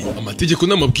kwezi amategeko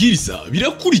n'amabwiriza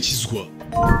birakurikizwa.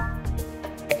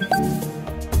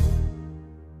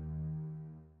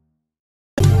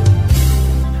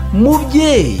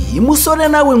 mubyeyi musore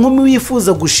nawe nkumi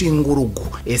wifuza gushinga urugo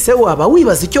ese waba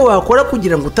wibaza icyo wakora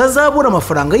kugira ngo utazabura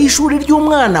amafaranga y'ishuri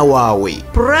ry'umwana wawe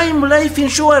Prime Life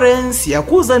Insurance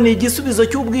yakuzaniye igisubizo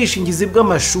cy'ubwishingizi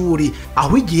bw'amashuri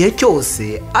aho igihe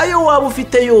cyose ayo waba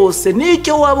ufite yose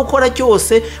n'icyo waba ukora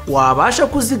cyose wabasha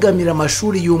kuzigamira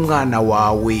amashuri y'umwana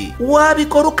wawe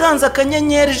wabikora ukanze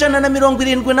akanyenyeri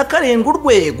 177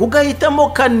 urwego ugahitamo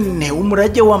 4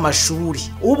 umurage w'amashuri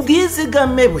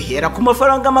ubwizigame buhera ku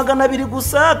mafaranga 200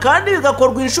 gusa kandi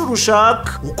bigakorwa inshuro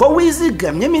ushaka uko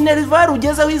wizigamye Minerval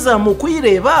ugezeho izamuka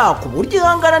uyireba ku buryo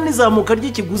ihangana n'izamuka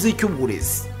ry'ikiguzi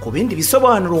cy'uburezi ku bindi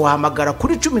bisobanuro wahamagara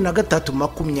kuri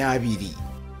 1320.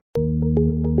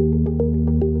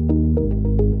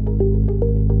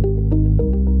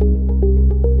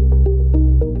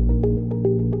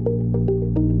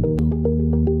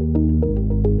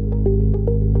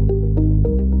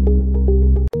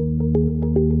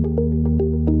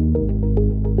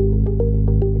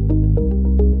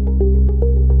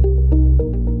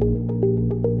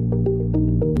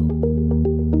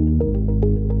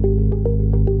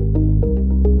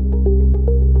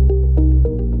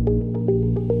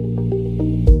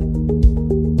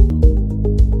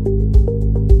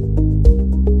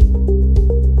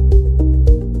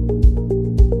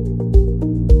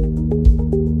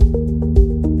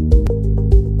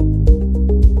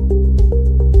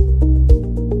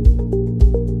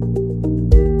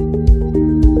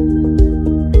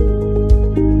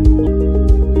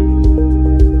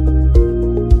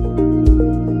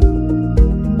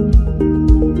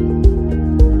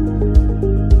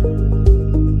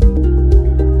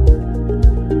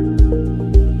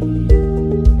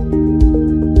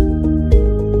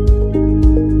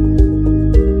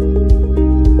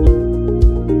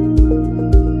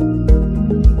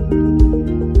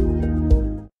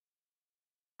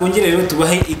 Kongere rero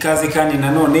tubahe ikaze kandi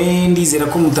nanone ndizera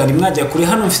ko mutari mwajya kure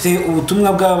hano mfite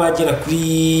ubutumwa bw'abagera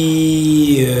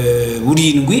kuri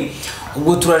burindwi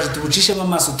ubwo turaje tubucishemo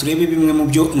amaso turebe bimwe mu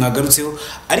byo mwagarutseho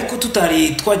ariko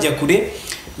tutari twajya kure.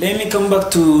 Let me come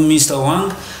back to Mr.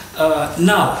 Wang.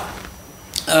 Now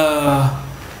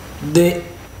the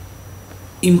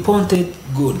imported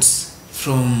goods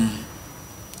from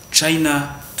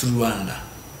China to Rwanda,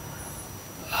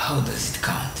 how does it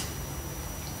count?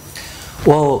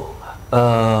 Well,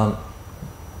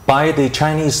 by the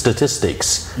Chinese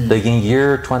statistics, in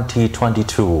year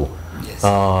 2022, Yes.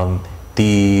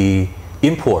 The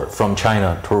import from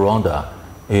China to Rwanda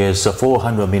is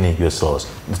 $400 million US dollars.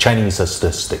 The Chinese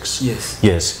statistics. Yes.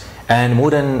 Yes, and more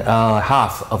than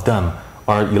half of them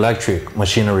are electric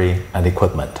machinery and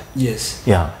equipment. Yes.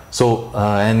 Yeah. So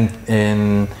and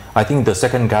I think the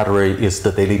second category is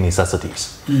the daily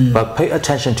necessities. But pay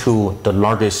attention to the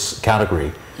largest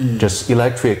category, just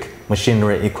electric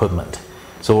machinery equipment.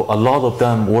 So a lot of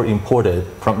them were imported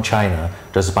from China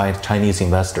just by Chinese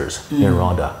investors in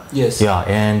Rwanda. Yes. Yeah,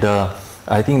 and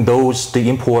I think the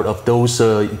import of those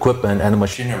equipment and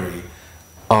machinery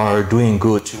are doing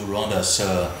good to Rwanda's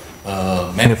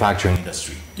manufacturing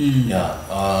industry. Yeah.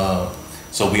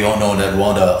 So we all know that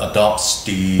Rwanda adopts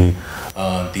the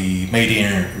Made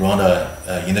in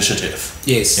Rwanda initiative.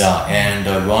 Yes. Yeah, and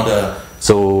Rwanda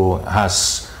so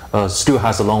still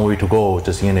has a long way to go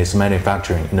just in its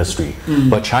manufacturing industry.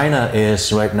 But China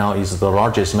is right now is the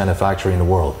largest manufacturer in the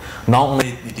world. Not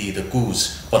only the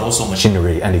goods, but also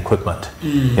machinery and equipment.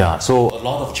 Yeah, so a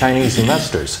lot of Chinese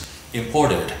investors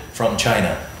imported from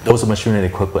China those machinery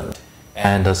and equipment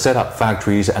and set up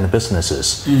factories and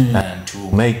businesses and to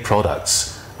make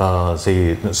products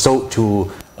they sold to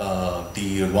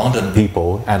the Rwandan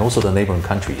people and also the neighboring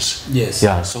countries. Yes.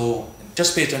 Yeah, so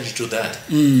just pay attention to that.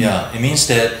 Yeah, it means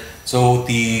that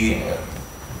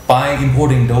by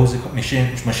importing those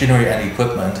machinery and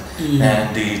equipment,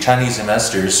 and the Chinese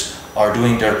investors are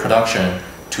doing their production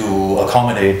to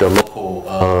accommodate the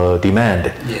local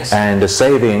demand, and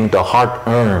saving the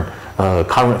hard-earned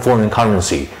foreign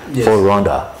currency for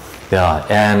Rwanda. Yeah,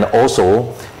 and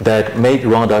also that made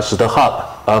Rwanda the hub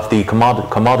of the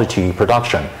commodity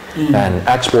production and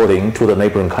exporting to the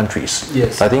neighboring countries.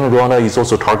 Yes. I think Rwanda is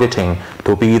also targeting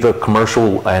to be the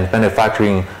commercial and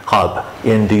manufacturing hub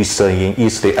in this in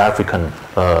East African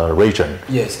region.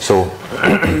 Yes. So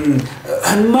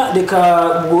hanyuma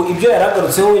reka ibyo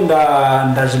yaragarutseho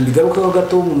ndaje mbigarukeho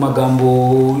gato mu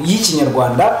magambo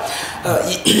y'ikinyarwanda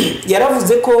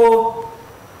yaravuze ko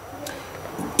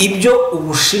ibyo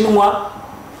Ubushinwa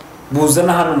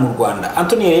buzana hano mu Rwanda.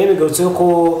 Anthony yabigarutseho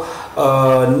ko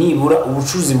nibura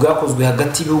ubucuruzi bwakozwe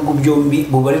hagati y'ibihugu byombi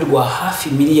bubarirwa hafi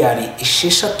miliyari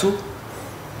 6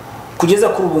 kugeza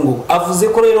kuri ubu ngubu. Avuze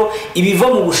ko rero ibiva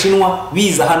mu Bushinwa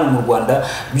biza hano mu Rwanda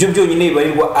byo byonyine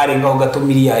bibarirwa arengaho gato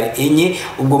miliyari 4.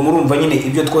 ubwo murumva nyine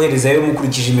ibyo twoherezayo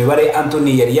mukurikije imibare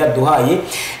Anthony yari yaduhaye.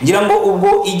 Ngira ngo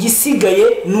ubwo igisigaye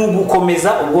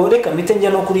n'ugukomeza. Ubwo reka mpite njya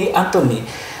no kuri Anthony.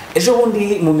 Ejo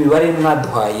bundi mu mibare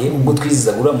mwaduhaye ubwo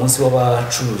twizizagura munsi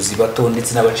w'abacuruzi bato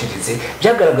ndetse n'abaciriritse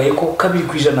byagaragaye ko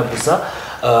 2% gusa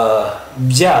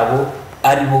byabo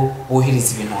ari bo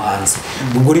bohereza ibintu hanze.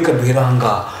 Ubwo reka duhera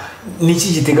ahangaha,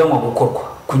 niki giteganywa gukorwa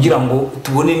kugira ngo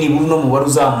tubone nibura no mubare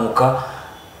uzamuka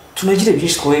tunagire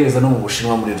byinshi twohereza no mu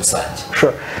Bushinwa muri rusange?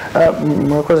 Sure.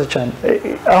 Murakoze cyane.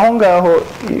 Aho ngaho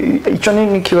icyo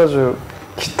ni ikibazo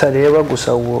kitareba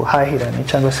gusa ubuhahirane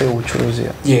cyangwa se ubucuruzi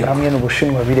hamwe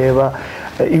n'Ubushinwa, bireba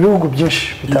ibihugu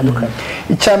byinshi bitandukanye.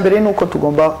 Icyambere ni uko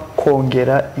tugomba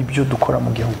kongera ibyo dukora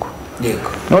mu gihugu.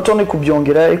 Not only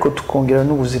kubyongera ariko tukongera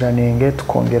n'ubuziranenge,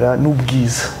 tukongera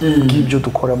n'ubwiza bw'ibyo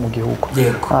dukora mu gihugu.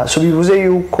 So bivuze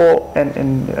yuko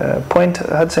point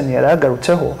Hudson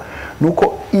yaragarutseho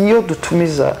nuko iyo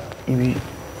dutumiza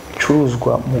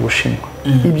ibicuruzwa mu Bushinwa,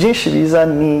 ibyinshi biza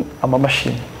ni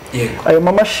amamashini. Ayo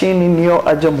mamashini niyo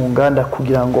ajya mu nganda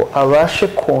kugira ngo abashe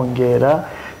kongera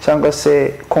cyangwa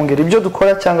se kongera ibyo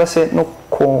dukora cyangwa se no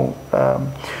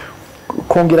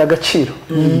kongera agaciro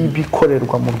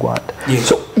n'ibikorerwa mu Rwanda.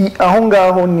 So aho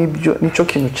ngaho nico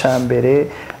kintu cya mbere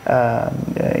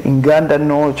inganda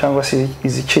no cyangwa se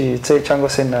iziciriritse cyangwa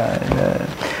se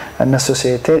na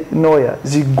societe noya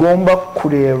zigomba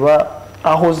kureba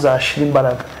aho zashira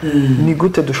imbaraga. Ni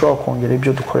gute dushobora kongera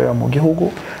ibyo dukorera mu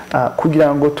gihugu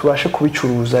kugira ngo tubashe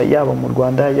kubicuruza yaba mu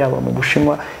Rwanda yaba mu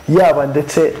Bushinwa yaba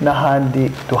ndetse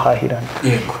n'ahandi duhahirana.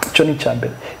 Icyo ni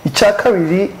cyambere. Icya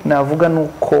kabiri navuga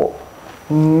nuko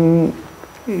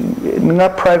nka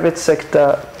private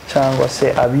sector cyangwa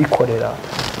se abikorera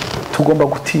tugomba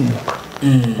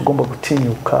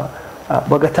gutinyuka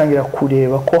bagatangira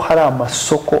kureba ko hari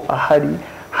amasoko ahari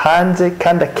hanze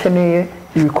kandi akeneye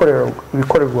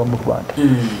ibikorerwa mu Rwanda.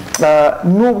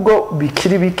 Nubwo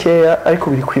bikiri bikeya ariko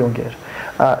biri kwiyongera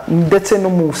ndetse no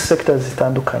mu sector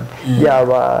zitandukanye,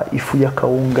 yaba ifu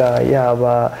y'akawunga,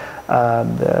 yaba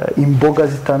imboga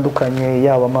zitandukanye,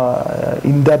 yaba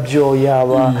indabyo,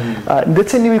 yaba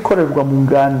ndetse n'ibikorerwa mu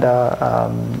nganda,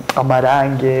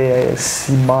 amarange,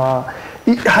 sima.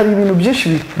 Hari ibintu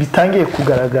byinshi bitangiye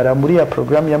kugaragara muri ya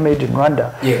program ya Made in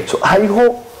Rwanda. So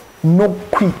hariho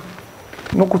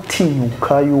no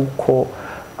gutinyuka yuko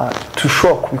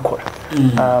tushobora kubikora.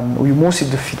 Uyu munsi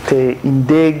dufite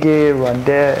indege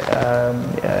Rwanda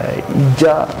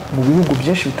ijya mu bihugu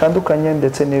byinshi bitandukanye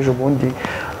ndetse n'ejo bundi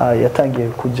yatangiye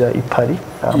kujya i Paris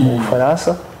mu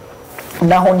Bufaransa.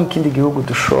 Naho n'ikindi gihugu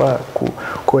dushobora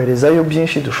koherezayo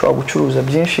byinshi, dushobora gucuruza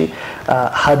byinshi.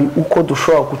 Hari uko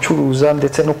dushobora gucuruza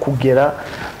ndetse no kugera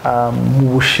mu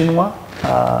Bushinwa.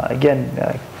 Again,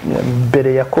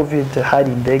 mbere ya COVID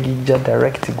hari indege ijya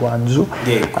direct Gwanzu.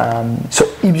 So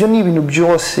ibyo ni ibintu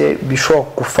byose bishobora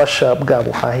gufasha bwa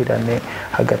buhahirane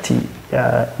hagati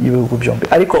y'ibihugu byombi.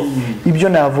 Ariko ibyo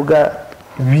navuga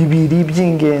bibiri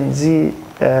by'ingenzi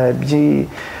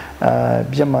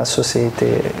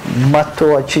by'amasosiyete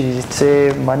mato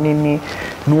aciriritse manini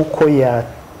nuko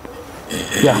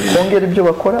yakongera ibyo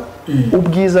bakora,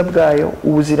 ubwiza bwayo,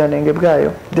 ubuziranenge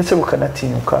bwayo, ndetse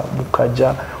bukanatinyuka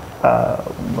bukajya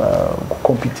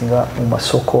gukompitinga mu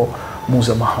masoko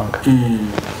mpuzamahanga.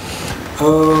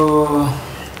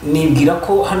 Nibwira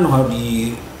ko hano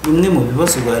hari bimwe mu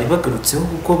bibazo bari bagarutseho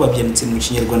kuko babyanditse mu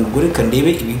kinyarwanda, ubwo reka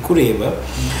ndebe ibikureba.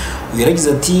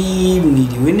 Yaragize ati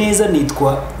mwiriwe neza,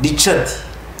 nitwa Richard,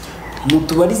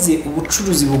 mutubarize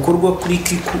ubucuruzi bukorwa kuri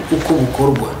Kiku uko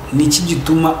bukorwa, ni iki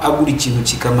gituma agura ikintu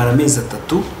kikamara amezi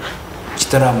 3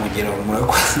 kitaramugeraho?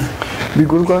 Murakoze.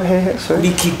 Bigurwa hehe? Kuri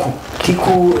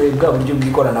Kiku bwa buryo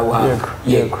bw'ikoranabuhanga.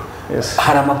 Yego. Yes.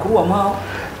 Hari amakuru wamuhawe?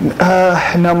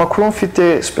 Ni amakuru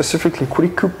mfite specifically kuri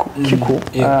Kiku,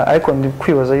 ariko ndi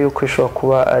kwibaza yuko ishobora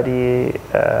kuba ari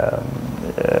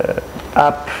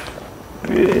app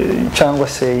cyangwa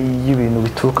se y'ibintu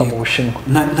bituruka mu Bushinwa.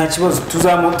 Nta kibazo,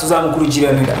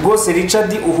 tuzamukurikiranira rwose.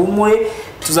 Richard uhumure,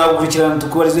 tuzagukurikirana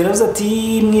tukubariza. Yaravuze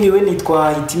ati mwiriwe,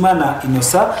 nitwa Hitimana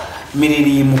Innocent,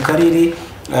 merereye mu karere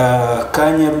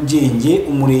ka Nyarugenge,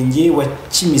 umurenge wa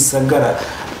Kimisagara.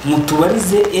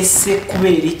 Mutubarize, ese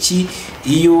kubera iki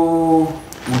iyo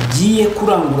ugiye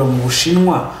kurangura mu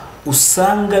Bushinwa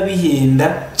usanga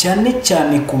bihenda cyane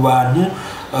cyane ku bantu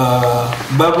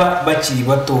baba bakiri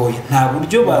batoya? Nta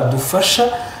buryo badufasha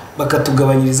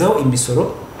bakatugabanyirizaho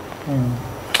imisoro?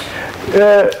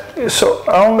 So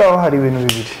aho ngaho hari ibintu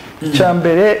bibiri. Cya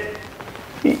mbere,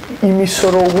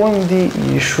 imisoro ubundi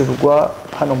yishurwa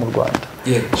hano mu Rwanda.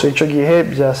 So icyo gihe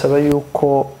byasaba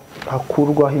yuko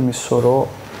hakurwaho imisoro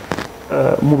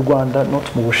mu Rwanda,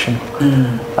 not mu Bushinwa.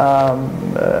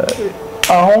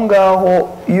 Aho ngaho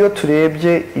iyo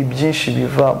turebye ibyinshi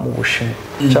biva mu Bushinwa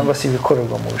cyangwa se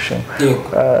ibikorerwa mu Bushinwa,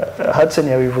 Hudson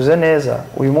yabivuze neza,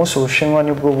 uyu munsi Ubushinwa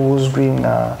nibwo buzwi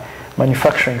nka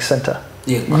manufacturing center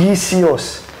y'isi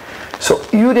yose. So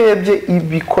iyo urebye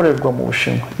ibikorerwa mu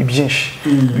Bushinwa ibyinshi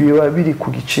biba biri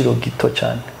ku giciro gito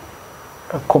cyane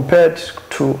compared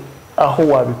to aho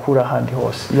wabikura ahandi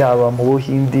hose, yaba mu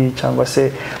Buhindi cyangwa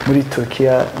se muri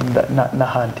Turkiya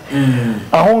n'ahandi.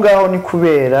 Aho ngaho ni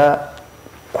kubera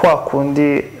kwa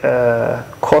kundi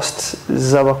cost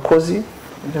z'abakozi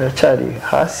cyari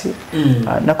hasi,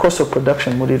 na cost of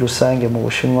production muri rusange mu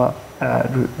Bushinwa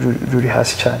ruri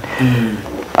hasi cyane.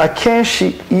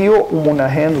 Akenshi iyo umuntu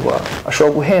ahendwa,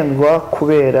 ashobora guhendwa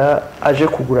kubera agiye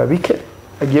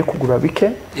kugura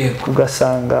bike,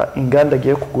 ugasanga inganda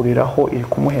agiye kuguriraho iri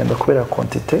kumuhenda kubera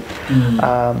quantity,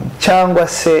 cyangwa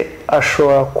se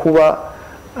ashobora kuba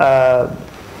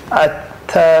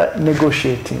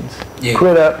negotiating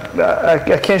kubera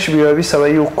akenshi biba bisaba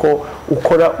yuko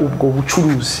ukora ubwo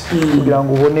bucuruzi kugira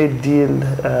ngo ubone deal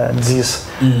nziza.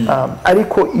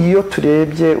 Ariko iyo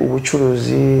turebye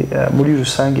ubucuruzi muri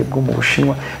rusange bwo mu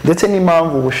Bushinwa, ndetse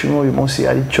n'impamvu Ubushinwa uyu munsi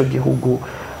ari cyo gihugu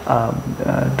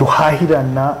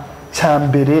duhahirana cya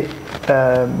mbere,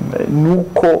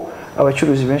 nuko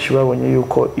abacuruzi benshi babonye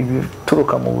yuko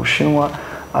ibituruka mu Bushinwa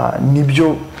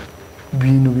nibyo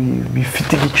bintu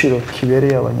bifite igiciro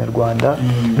kibereye Abanyarwanda,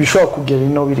 bishobora kugera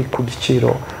ino biri ku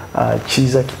giciro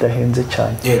cyiza kidahenze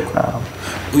cyane.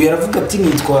 Uyu aravuga ati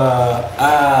nitwa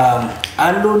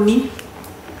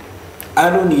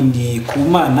Aroni ndi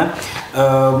Kumana,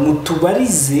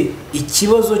 mutubarize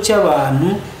ikibazo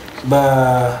cy'abantu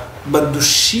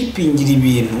badushipingira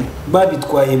ibintu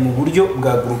babitwaye mu buryo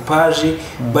bwa groupage,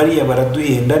 bariya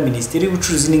baraduhenda, Minisiteri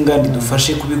y'Ubucuruzi n'Inganda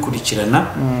idufashe kubikurikirana.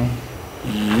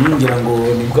 Ngira ngo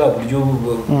ni bwa buryo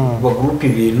bagrupa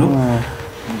ibintu,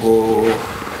 ngo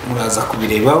muraza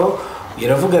kubirebaho.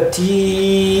 Yaravuga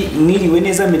ati mwiriwe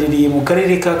neza, merereye mu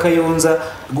karere ka Kayonza,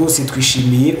 rwose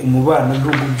twishimiye umubano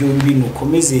w'ibihugu byombi,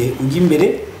 nukomeze ujya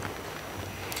imbere.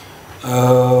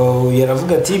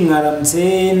 Yaravuga ati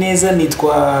mwaramutse neza,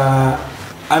 nitwa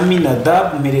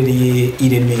Aminadab, merereye i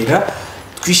Remera,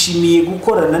 twishimiye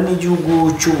gukorana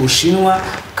n'igihugu cy'Ubushinwa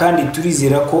kandi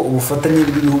turizera ko ubufatanye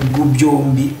bw'ibihugu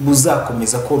byombi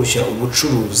buzakomeza koroshya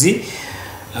ubucuruzi.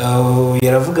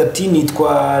 Yaravuga ati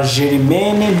nitwa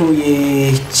Germaine,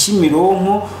 ntuye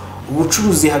Kimironko,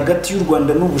 ubucuruzi hagati y'u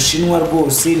Rwanda n'Ubushinwa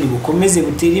rwose nibukomeze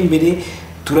butere imbere,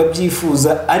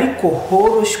 turabyifuza, ariko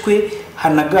horoshywe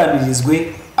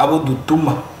hanaganirizwe abo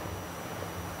dutuma.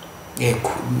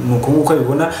 Nuko nguko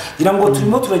abibona. Ngira ngo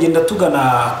turimo turagenda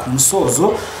tugana ku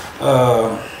musozo.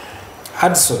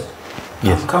 Hudson,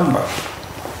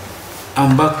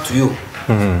 I'm back to you.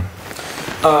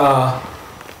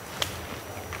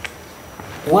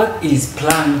 What is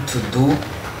planned to do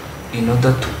in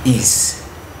order to ease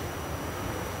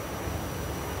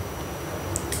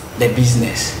the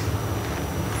business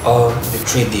or the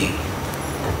trading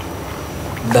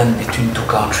done between two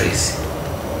countries?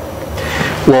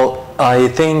 Well, I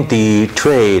think the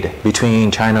trade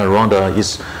between China and Rwanda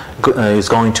is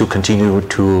going to continue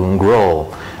to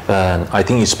grow. And I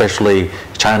think especially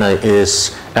China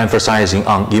is emphasizing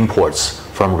on imports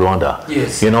from Rwanda.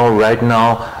 Yes. You know, right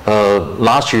now,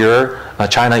 last year,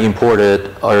 China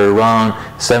imported around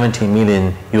 17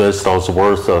 million US dollars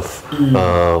worth of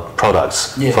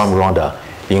products from Rwanda,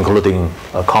 including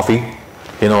coffee.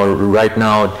 You know, right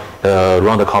now,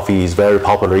 Rwanda coffee is very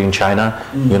popular in China.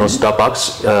 You know,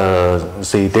 Starbucks,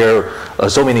 see, there are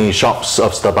so many shops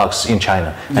of Starbucks in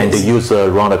China, and they use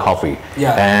Rwanda coffee.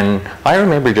 And I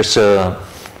remember just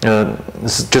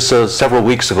several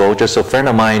weeks ago, just a friend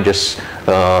of mine just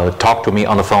talked to me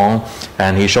on the phone,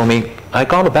 and he showed me, I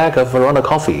got a bag of Rwanda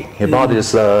coffee. He bought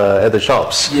this at the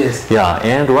shops. Yeah,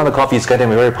 and Rwanda coffee is getting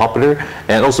very popular,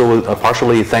 and also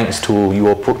partially thanks to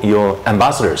your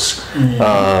ambassadors,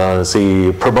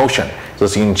 the promotion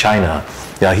just in China.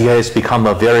 Yeah, he has become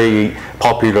a very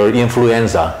popular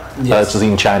influencer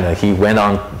in China. He went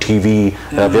on TV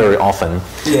very often.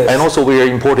 And also we are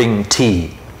importing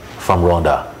tea from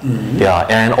Rwanda. Yeah,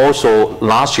 and also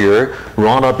last year,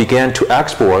 Rwanda began to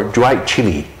export dried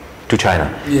chili to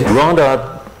China.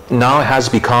 Rwanda now has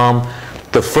become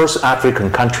the first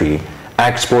African country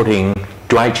exporting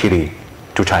dried chili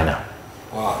to China.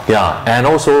 Wow. Yeah, and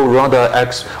also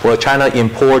China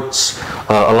imports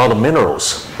a lot of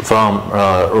minerals from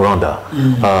Rwanda,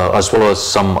 as well as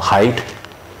some hide.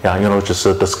 Yeah, you know, just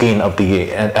the skin of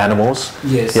the animals.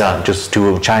 Yeah, just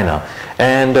to China.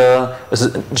 And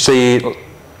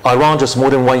around just more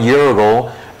than 1 year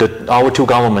ago, our two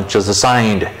governments just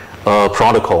signed a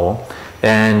protocol,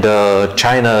 and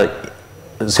China,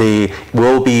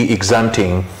 will be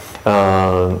exempting,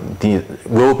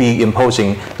 will be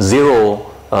imposing zero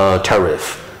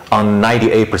tariff on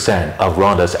 98% of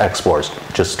Rwanda's exports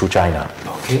just to China.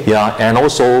 Yeah, and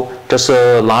also just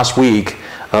last week,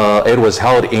 it was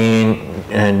held in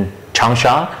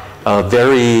Changsha, a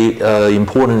very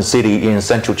important city in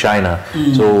central China.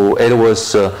 So it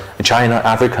was China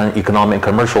African Economic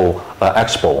Commercial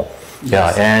Expo.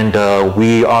 Yeah, and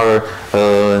we are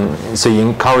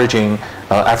encouraging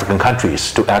African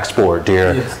countries to export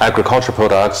their agricultural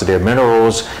products, their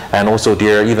minerals, and also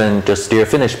their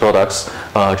finished products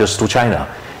just to China.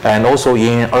 And also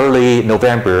in early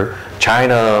November,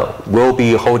 China will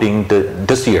be holding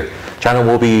this year. China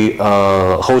will be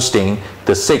hosting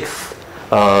the 6th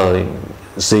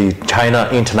China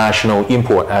International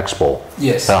Import Expo.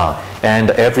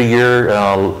 And every year,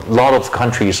 a lot of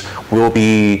countries will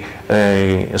be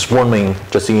swarming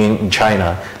just in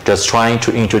China, just trying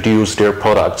to introduce their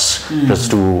products just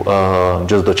to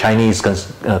just the Chinese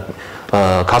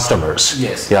customers.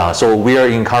 Yeah, so we are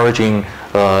encouraging,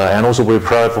 and also we're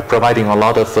providing a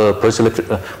lot of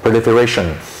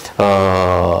proliferation,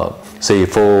 for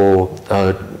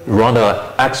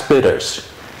Rwanda exhibitors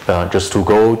just to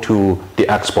go to the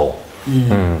expo.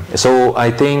 So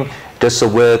I think just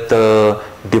with the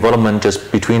development just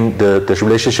between the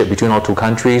relationship between our two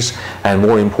countries, and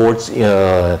more investment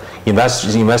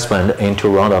into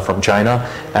Rwanda from China,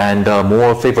 and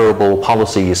more favorable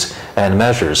policies and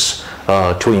measures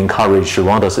to encourage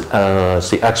Rwanda's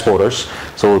exporters.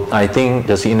 So I think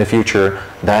just in the future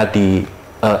that the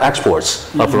exports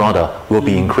of Rwanda will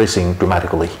be increasing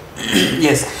dramatically.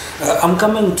 Yes, I'm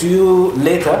coming to you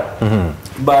later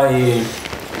by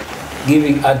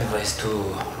giving advice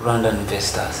to Rwandan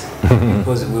investors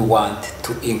because we want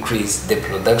to increase the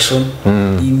production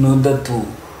in order to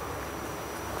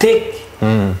take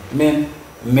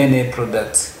many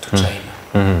products to China.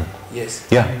 Yes.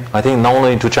 Yeah, I think not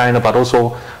only to China but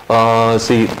also a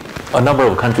number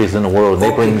of countries in the world,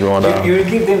 they bring Rwanda. You will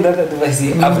give them that advice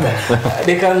after.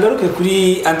 Reka ngaruke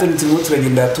kuri Anthony turimo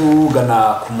turagenda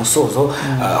tugana ku musozo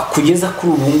kugeza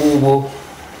kuri ubu ngubu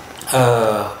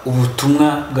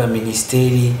ubutumwa bwa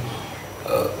Minisiteri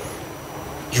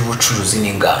y'ubucuruzi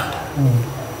n'inganda.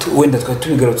 Wenda twari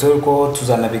tubigarutseho ko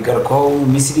tuzanabigarukaho mu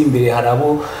minsi iri imbere. Hari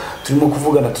abo turimo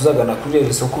kuvugana tuzagana kuri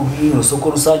iri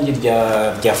soko rusange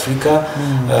rya Afurika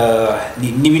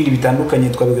n'ibindi bitandukanye.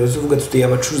 Twabigarutse tuvuga tuteye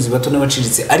abacuruzi bato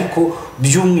n'abaciriritse, ariko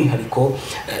by'umwihariko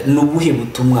n'ubuhe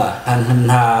butumwa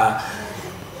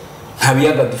nta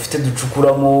biyaga dufite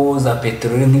ducukuramo za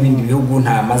peteroli nk'ibindi bihugu,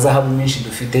 nta mazahabu menshi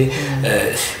dufite.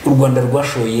 U Rwanda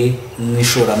rwashoye mu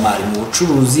ishoramari mu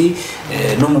bucuruzi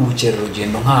no mu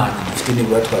bukerarugendo nk'ahantu dufite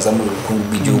nibura twazamura ubukungu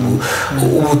bw'igihugu.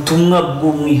 Ubutumwa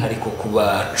bw'umwihariko ku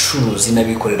bacuruzi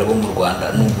n'abikorera bo mu Rwanda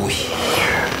n'ubuhe?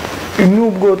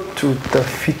 Nubwo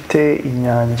tudafite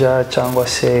inyanja cyangwa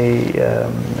se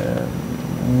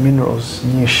minerals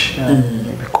nyinshi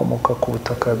bikomoka ku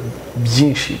butaka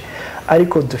byinshi,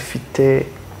 ariko dufite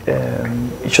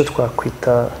icyo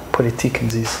twakwita politiki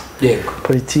nziza.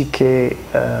 Politiki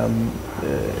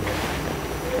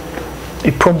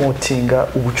ipromotinga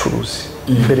ubucuruzi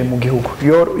imbere mu gihugu,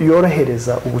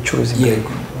 yorohereza ubucuruzi imbere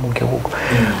mu gihugu.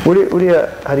 Uriya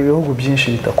hari ibihugu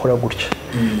byinshi bitakora gutya.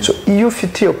 So iyo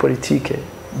ufite iyo politike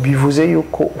bivuze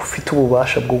yuko ufite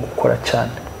ububasha bwo gukora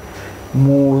cyane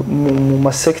mu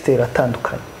masekiteri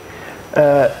atandukanye.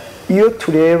 Iyo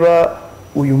tureba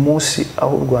uyu munsi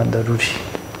aho u Rwanda ruri,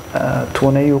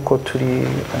 tubona yuko turi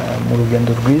mu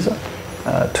rugendo rwiza,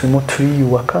 turimo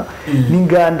turiyubaka,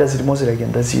 n'inganda zirimo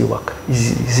ziragenda ziyubaka,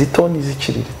 izito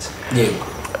n'iziciriritse.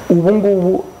 Ubu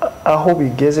ngubu aho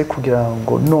bigeze kugira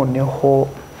ngo noneho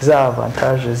za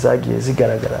avantage zagiye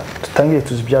zigaragara tutangire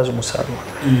tuzibyaza umusaruro,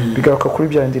 bigaruka kuri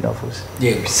bya bindi navuze.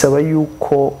 Bisaba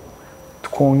yuko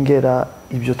twongera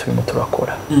ibyo turimo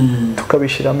turakora,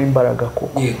 tukabishyiramo imbaraga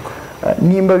koko.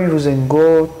 Nimba bivuze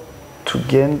ngo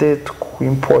tugende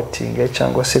twimportinge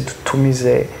cyangwa se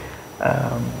dutumize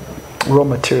raw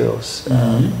materials,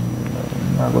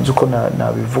 ntabwo nzi uko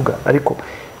nabivuga, ariko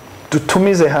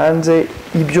dutumize hanze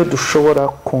ibyo dushobora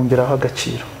kongeraho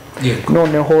agaciro,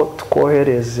 noneho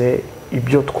twohereze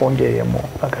ibyo twongeyemo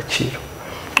agaciro.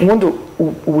 Ubundi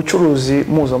ubucuruzi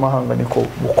mpuzamahanga niko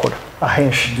bukora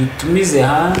ahenshi. Dutumize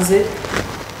hanze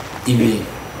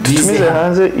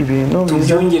ibintu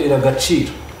tubyongerera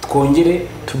agaciro, twongere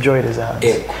tubyohereza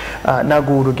hanze.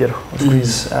 Naguha urugero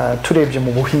rwiza. Turebye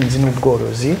mu buhinzi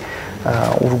n'ubworozi,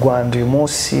 u Rwanda uyu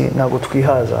munsi ntabwo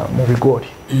twihaza mu bigori,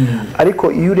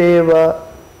 ariko iyo ureba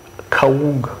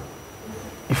kawunga,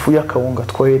 ifu ya kawunga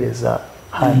twohereza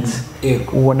hanze,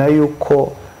 ubona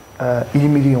yuko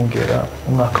irimo iriyongera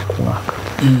umwaka ku mwaka.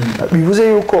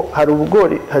 Bivuze yuko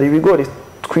hari ibigori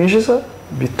twinjiza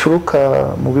bituruka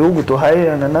mu bihugu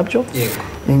duhahirana nabyo,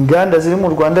 inganda ziri mu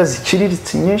Rwanda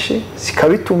ziciriritse nyinshi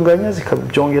zikabitunganya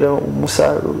zikabyongera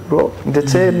umusaruro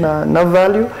ndetse na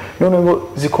value, noneho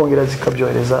zikongera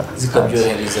zikabyohereza.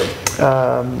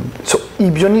 So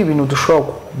ibyo ni ibintu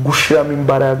dushobora gushiramo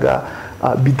imbaraga,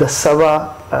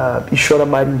 bidasaba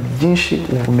ishoramari byinshi,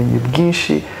 ubumenyi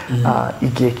bwinshi,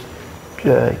 igihe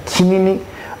kinini,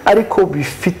 ariko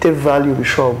bifite value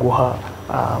bishobora guha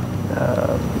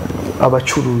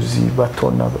abacuruzi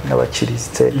bato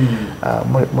n'abakiriritse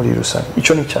muri rusange.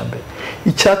 Icyo ni icya mbere.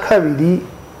 Icya kabiri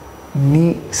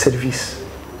ni serivisi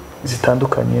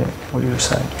zitandukanye muri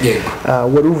rusange.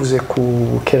 Wari uvuze ku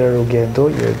bukerarugendo,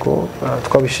 yego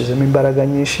twabishizemo imbaraga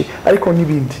nyinshi, ariko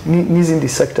n'izindi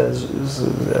sectors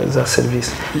za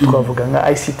serivisi, twavuga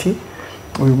nka ICT.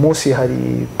 Uyu munsi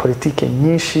hari politike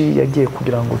nyinshi yagiye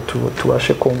kugira ngo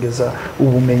tubashe kongeza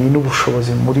ubumenyi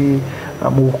n'ubushobozi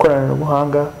mu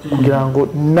gukoranabuhanga, kugira ngo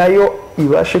nayo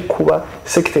ibashe kuba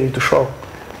sekiteri dushobora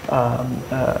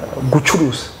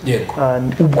gucuruza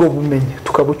ubwo bumenyi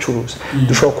tukabucuruza.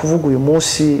 Dushobora kuvuga uyu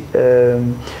munsi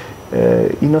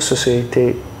ino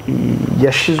sosiyete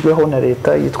yashizweho na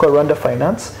leta yitwa Rwanda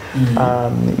Finance,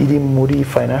 iri muri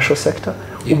financial sector.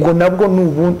 Ubwo nabwo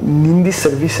n'indi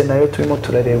serivisi nayo turimo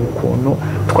turareba ukuntu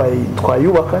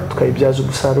twayubaka tukayibyaza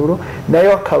umusaruro,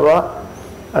 nayo akaba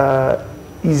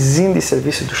izindi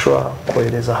serivisi dushobora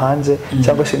kohereza hanze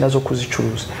cyangwa se nazo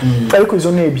kuzicuruza. Ariko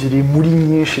izo ni ebyiri muri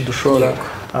nyinshi dushobora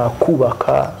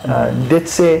kubaka,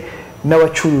 ndetse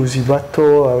n'abacuruzi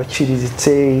bato,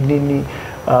 abaciriritse, nini,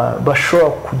 bashobora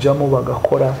kujyamo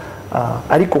bagakora.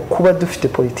 Ariko kuba dufite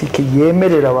politiki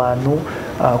yemerera abantu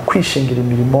kwishingira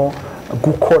imirimo,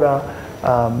 gukora,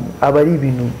 aba ari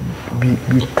ibintu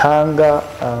bitanga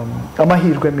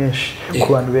amahirwe menshi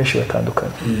ku bantu benshi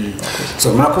batandukanye.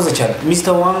 So murakoze cyane.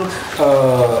 Mr. Wang,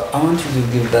 I want you to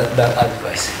give that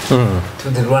advice to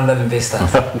the Rwandan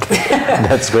investors.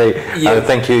 That's great.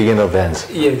 Thank you in advance.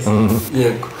 Yes.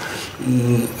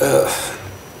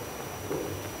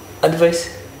 Advice?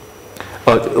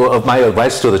 My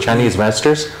advice to the Chinese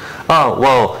investors? I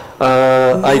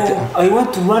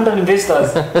want to Rwandan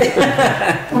investors.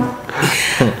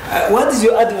 What is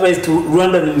your advice to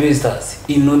Rwandan investors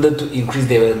in order to increase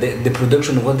the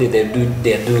production of what they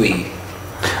are doing?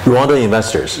 Rwandan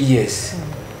investors? Yes.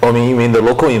 You mean the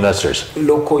local investors?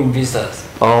 Local investors.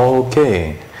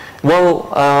 Okay. Well,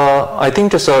 I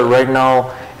think just right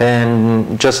now,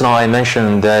 and just now I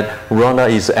mentioned that Rwanda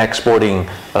is exporting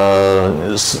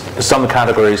some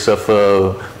categories of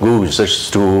goods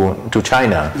to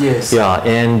China. Yes. Yeah,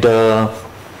 and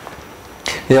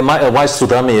my advice to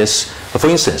them is, for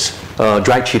instance,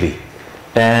 dry chili.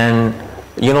 And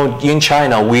in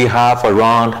China we have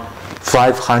around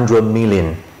 500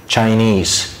 million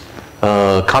Chinese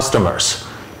customers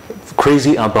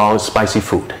crazy about spicy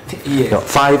food.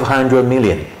 Yes. 500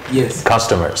 million. Yes.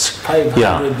 Customers.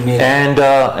 500 million.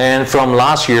 And from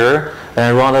last year,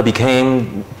 Rwanda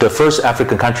became the first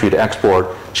African country to export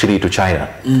chili to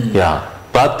China. Yeah,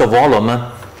 but the volume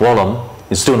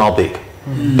is still not big.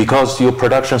 because your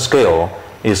production scale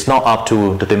is not up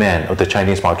to the demand of the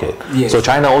Chinese market. Yes. So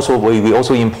China also, we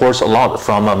also import a lot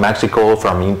from Mexico,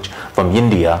 from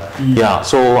India. Yeah,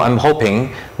 so I'm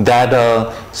hoping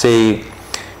that, say,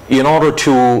 in order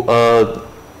to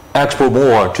export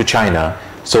more to China,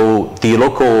 so the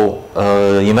local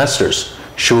investors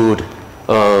should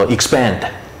expand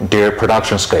their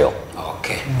production scale.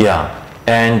 Okay. Yeah,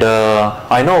 and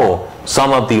I know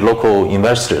some of the local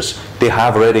investors, they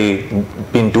have already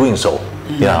been doing so.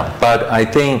 Yeah, but I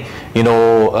think, you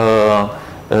know,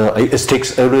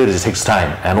 it really takes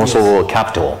time and also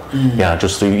capital. Yeah,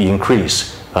 just to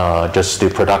increase just the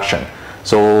production.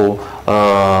 So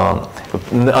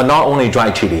not only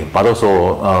dry chili, but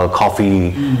also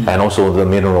coffee and also the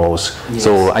minerals. Yes.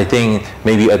 So I think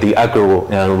maybe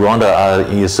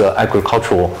Rwanda is an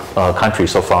agricultural country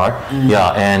so far.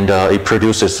 Yeah, and it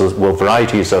produces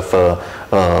varieties of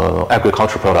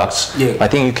agricultural products. Yeah. I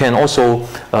think you can also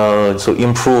so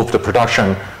improve the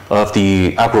production of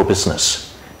the agro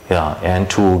business. Yeah, and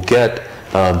to get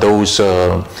those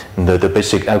the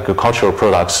basic agricultural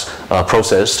products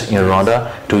processed in Rwanda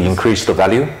to increase the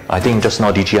value. I think just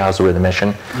now DG has already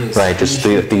mentioned, right? Just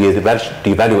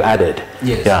the value added.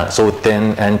 Yes. Yeah. So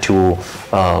then and to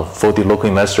for the local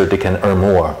investor, they can earn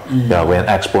more. Yeah, when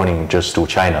exporting just to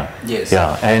China. Yes.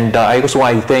 Yeah, and I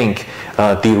think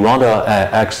the Rwanda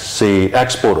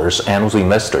exporters and also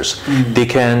investors, they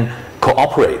can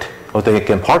cooperate or they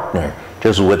can partner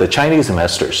just with the Chinese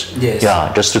investors. Yes.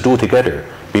 Yeah, just to do together.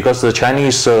 Because the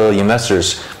Chinese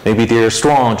investors, maybe they're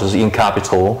strong just in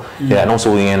capital, yeah, and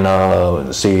also in,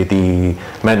 say, the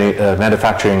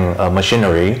manufacturing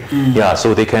machinery. Yeah,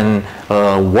 so they can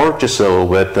work just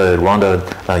with the Rwanda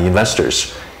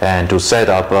investors and to set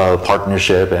up a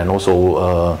partnership and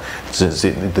also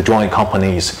the joint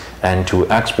companies and to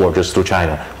export just to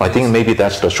China. I think maybe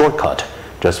that's the shortcut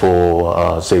just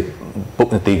for, say,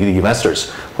 the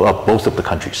investors of both of the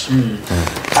countries.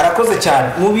 Arakoze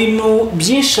cyane mu bintu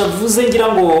byinshi avuze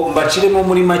ngira ngo mbaciremo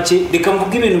muri make reka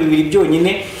mvuge ibintu bibiri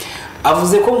byonyine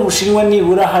avuze ko mu Bushinwa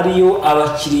nibura hariyo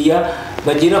abakiriya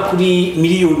bagera kuri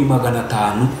miliyoni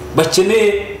 500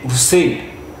 bakeneye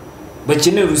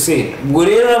urusenda ubwo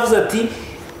rero aravuze ati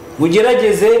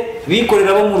mugerageze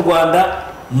bikorera bo mu Rwanda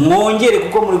mwongere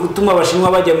kuko muri gutuma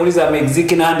abashinwa bajya muri za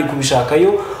Mexique n'ahandi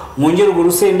kubishakayo mwongere urwo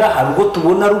rusenda hari ubwo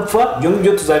tubona rupfa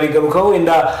byo tuzabigarukaho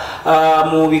wenda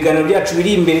mu biganiro byacu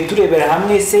biri imbere turebera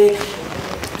hamwe se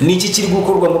niki kiri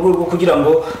gukorwa mu rwego kugira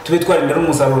ngo tube twarinda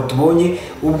n'umusaruro tubonye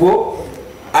ubwo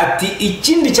ati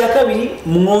ikindi cya kabiri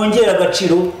mwongera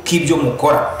agaciro k'ibyo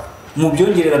mukora mu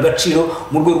byongerera agaciro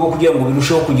mu rwego kugira ngo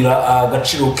birusheho kugira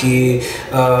agaciro ke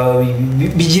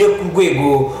bigire ku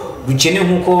rwego dukeneye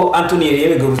nkuko Anthony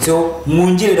yabigarutseho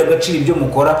mwongerera agaciro ibyo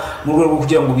mukora mu rwego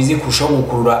kugira ngo bize kurushaho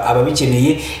gukurura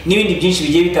ababikeneye n'ibindi byinshi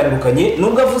bigiye bitandukanye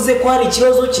nubwo avuze ko hari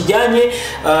ikibazo kijyanye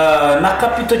na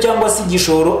capital cyangwa se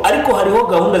igishoro ariko hariho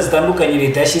gahunda zitandukanye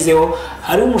leta yashyizeho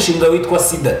hari umushinga witwa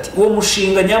SIDAT uwo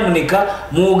mushinga nyamuneka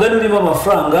muganurimo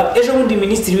amafaranga ejo bundi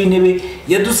minisitiri w'intebe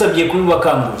yadusabye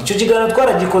kubibakangura icyo kiganiro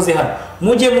twaragikoze hano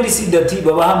mujye muri SIDAT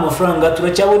babaha amafaranga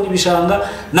turacyabona ibishanga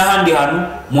n'ahandi hantu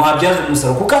muhabyaza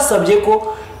umusaruro kuko asabye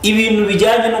ko ibintu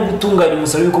bijyanye no gutunganya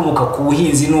umusaruro bikomoka ku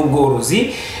buhinzi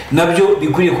n'ubworozi nabyo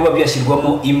bikwiriye kuba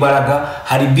byashyirwamo imbaraga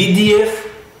hari BDF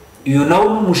iyo nawo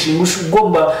n'umushinga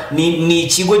ugomba ni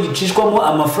ikigo gicishwamo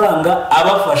amafaranga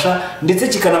abafasha ndetse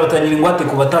kikanabatangira ingwate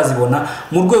ku batazibona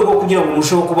mu rwego kugira ngo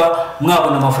musheho kuba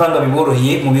mwabona amafaranga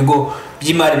biboroheye mu bigo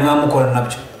by'imari mwamukora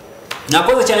nabyo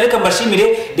nakoze cyane reka mbashimire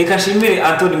reka nshimire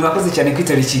Anthony mwakoze cyane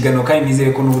kwitabira ikiganiro kandi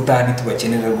nizere ko n'ubutani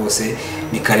tubakenera rwose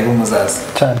ni karibu muzaza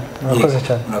cyane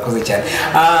mwakoze cyane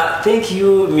thank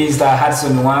you Mr.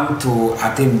 Hudson Wang to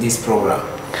attend this program.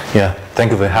 Yeah,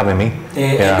 thank you for having me.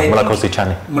 Murakoze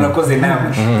cyane. Murakoze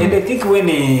namwe. And I think when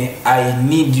I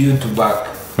need you to back,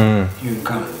 you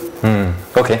come.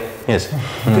 Okay. Yes.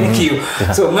 Thank you.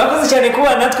 Yeah. So mwakoze cyane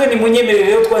kuba natwe ni munyemerere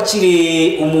rero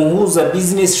twakire umuhuza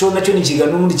business show nacyo ni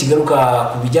kiganiro muri kigaruka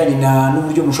ku bijyanye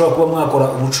n'uburyo mushobora kuba mwakora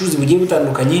ubucuruzi bugiye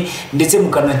butandukanye ndetse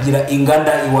mukanagira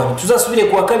inganda iwanyu. Tuzasubire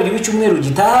kuwa kabiri w'icyumweru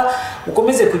gitaha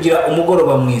ukomeze kugira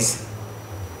umugoroba mwiza.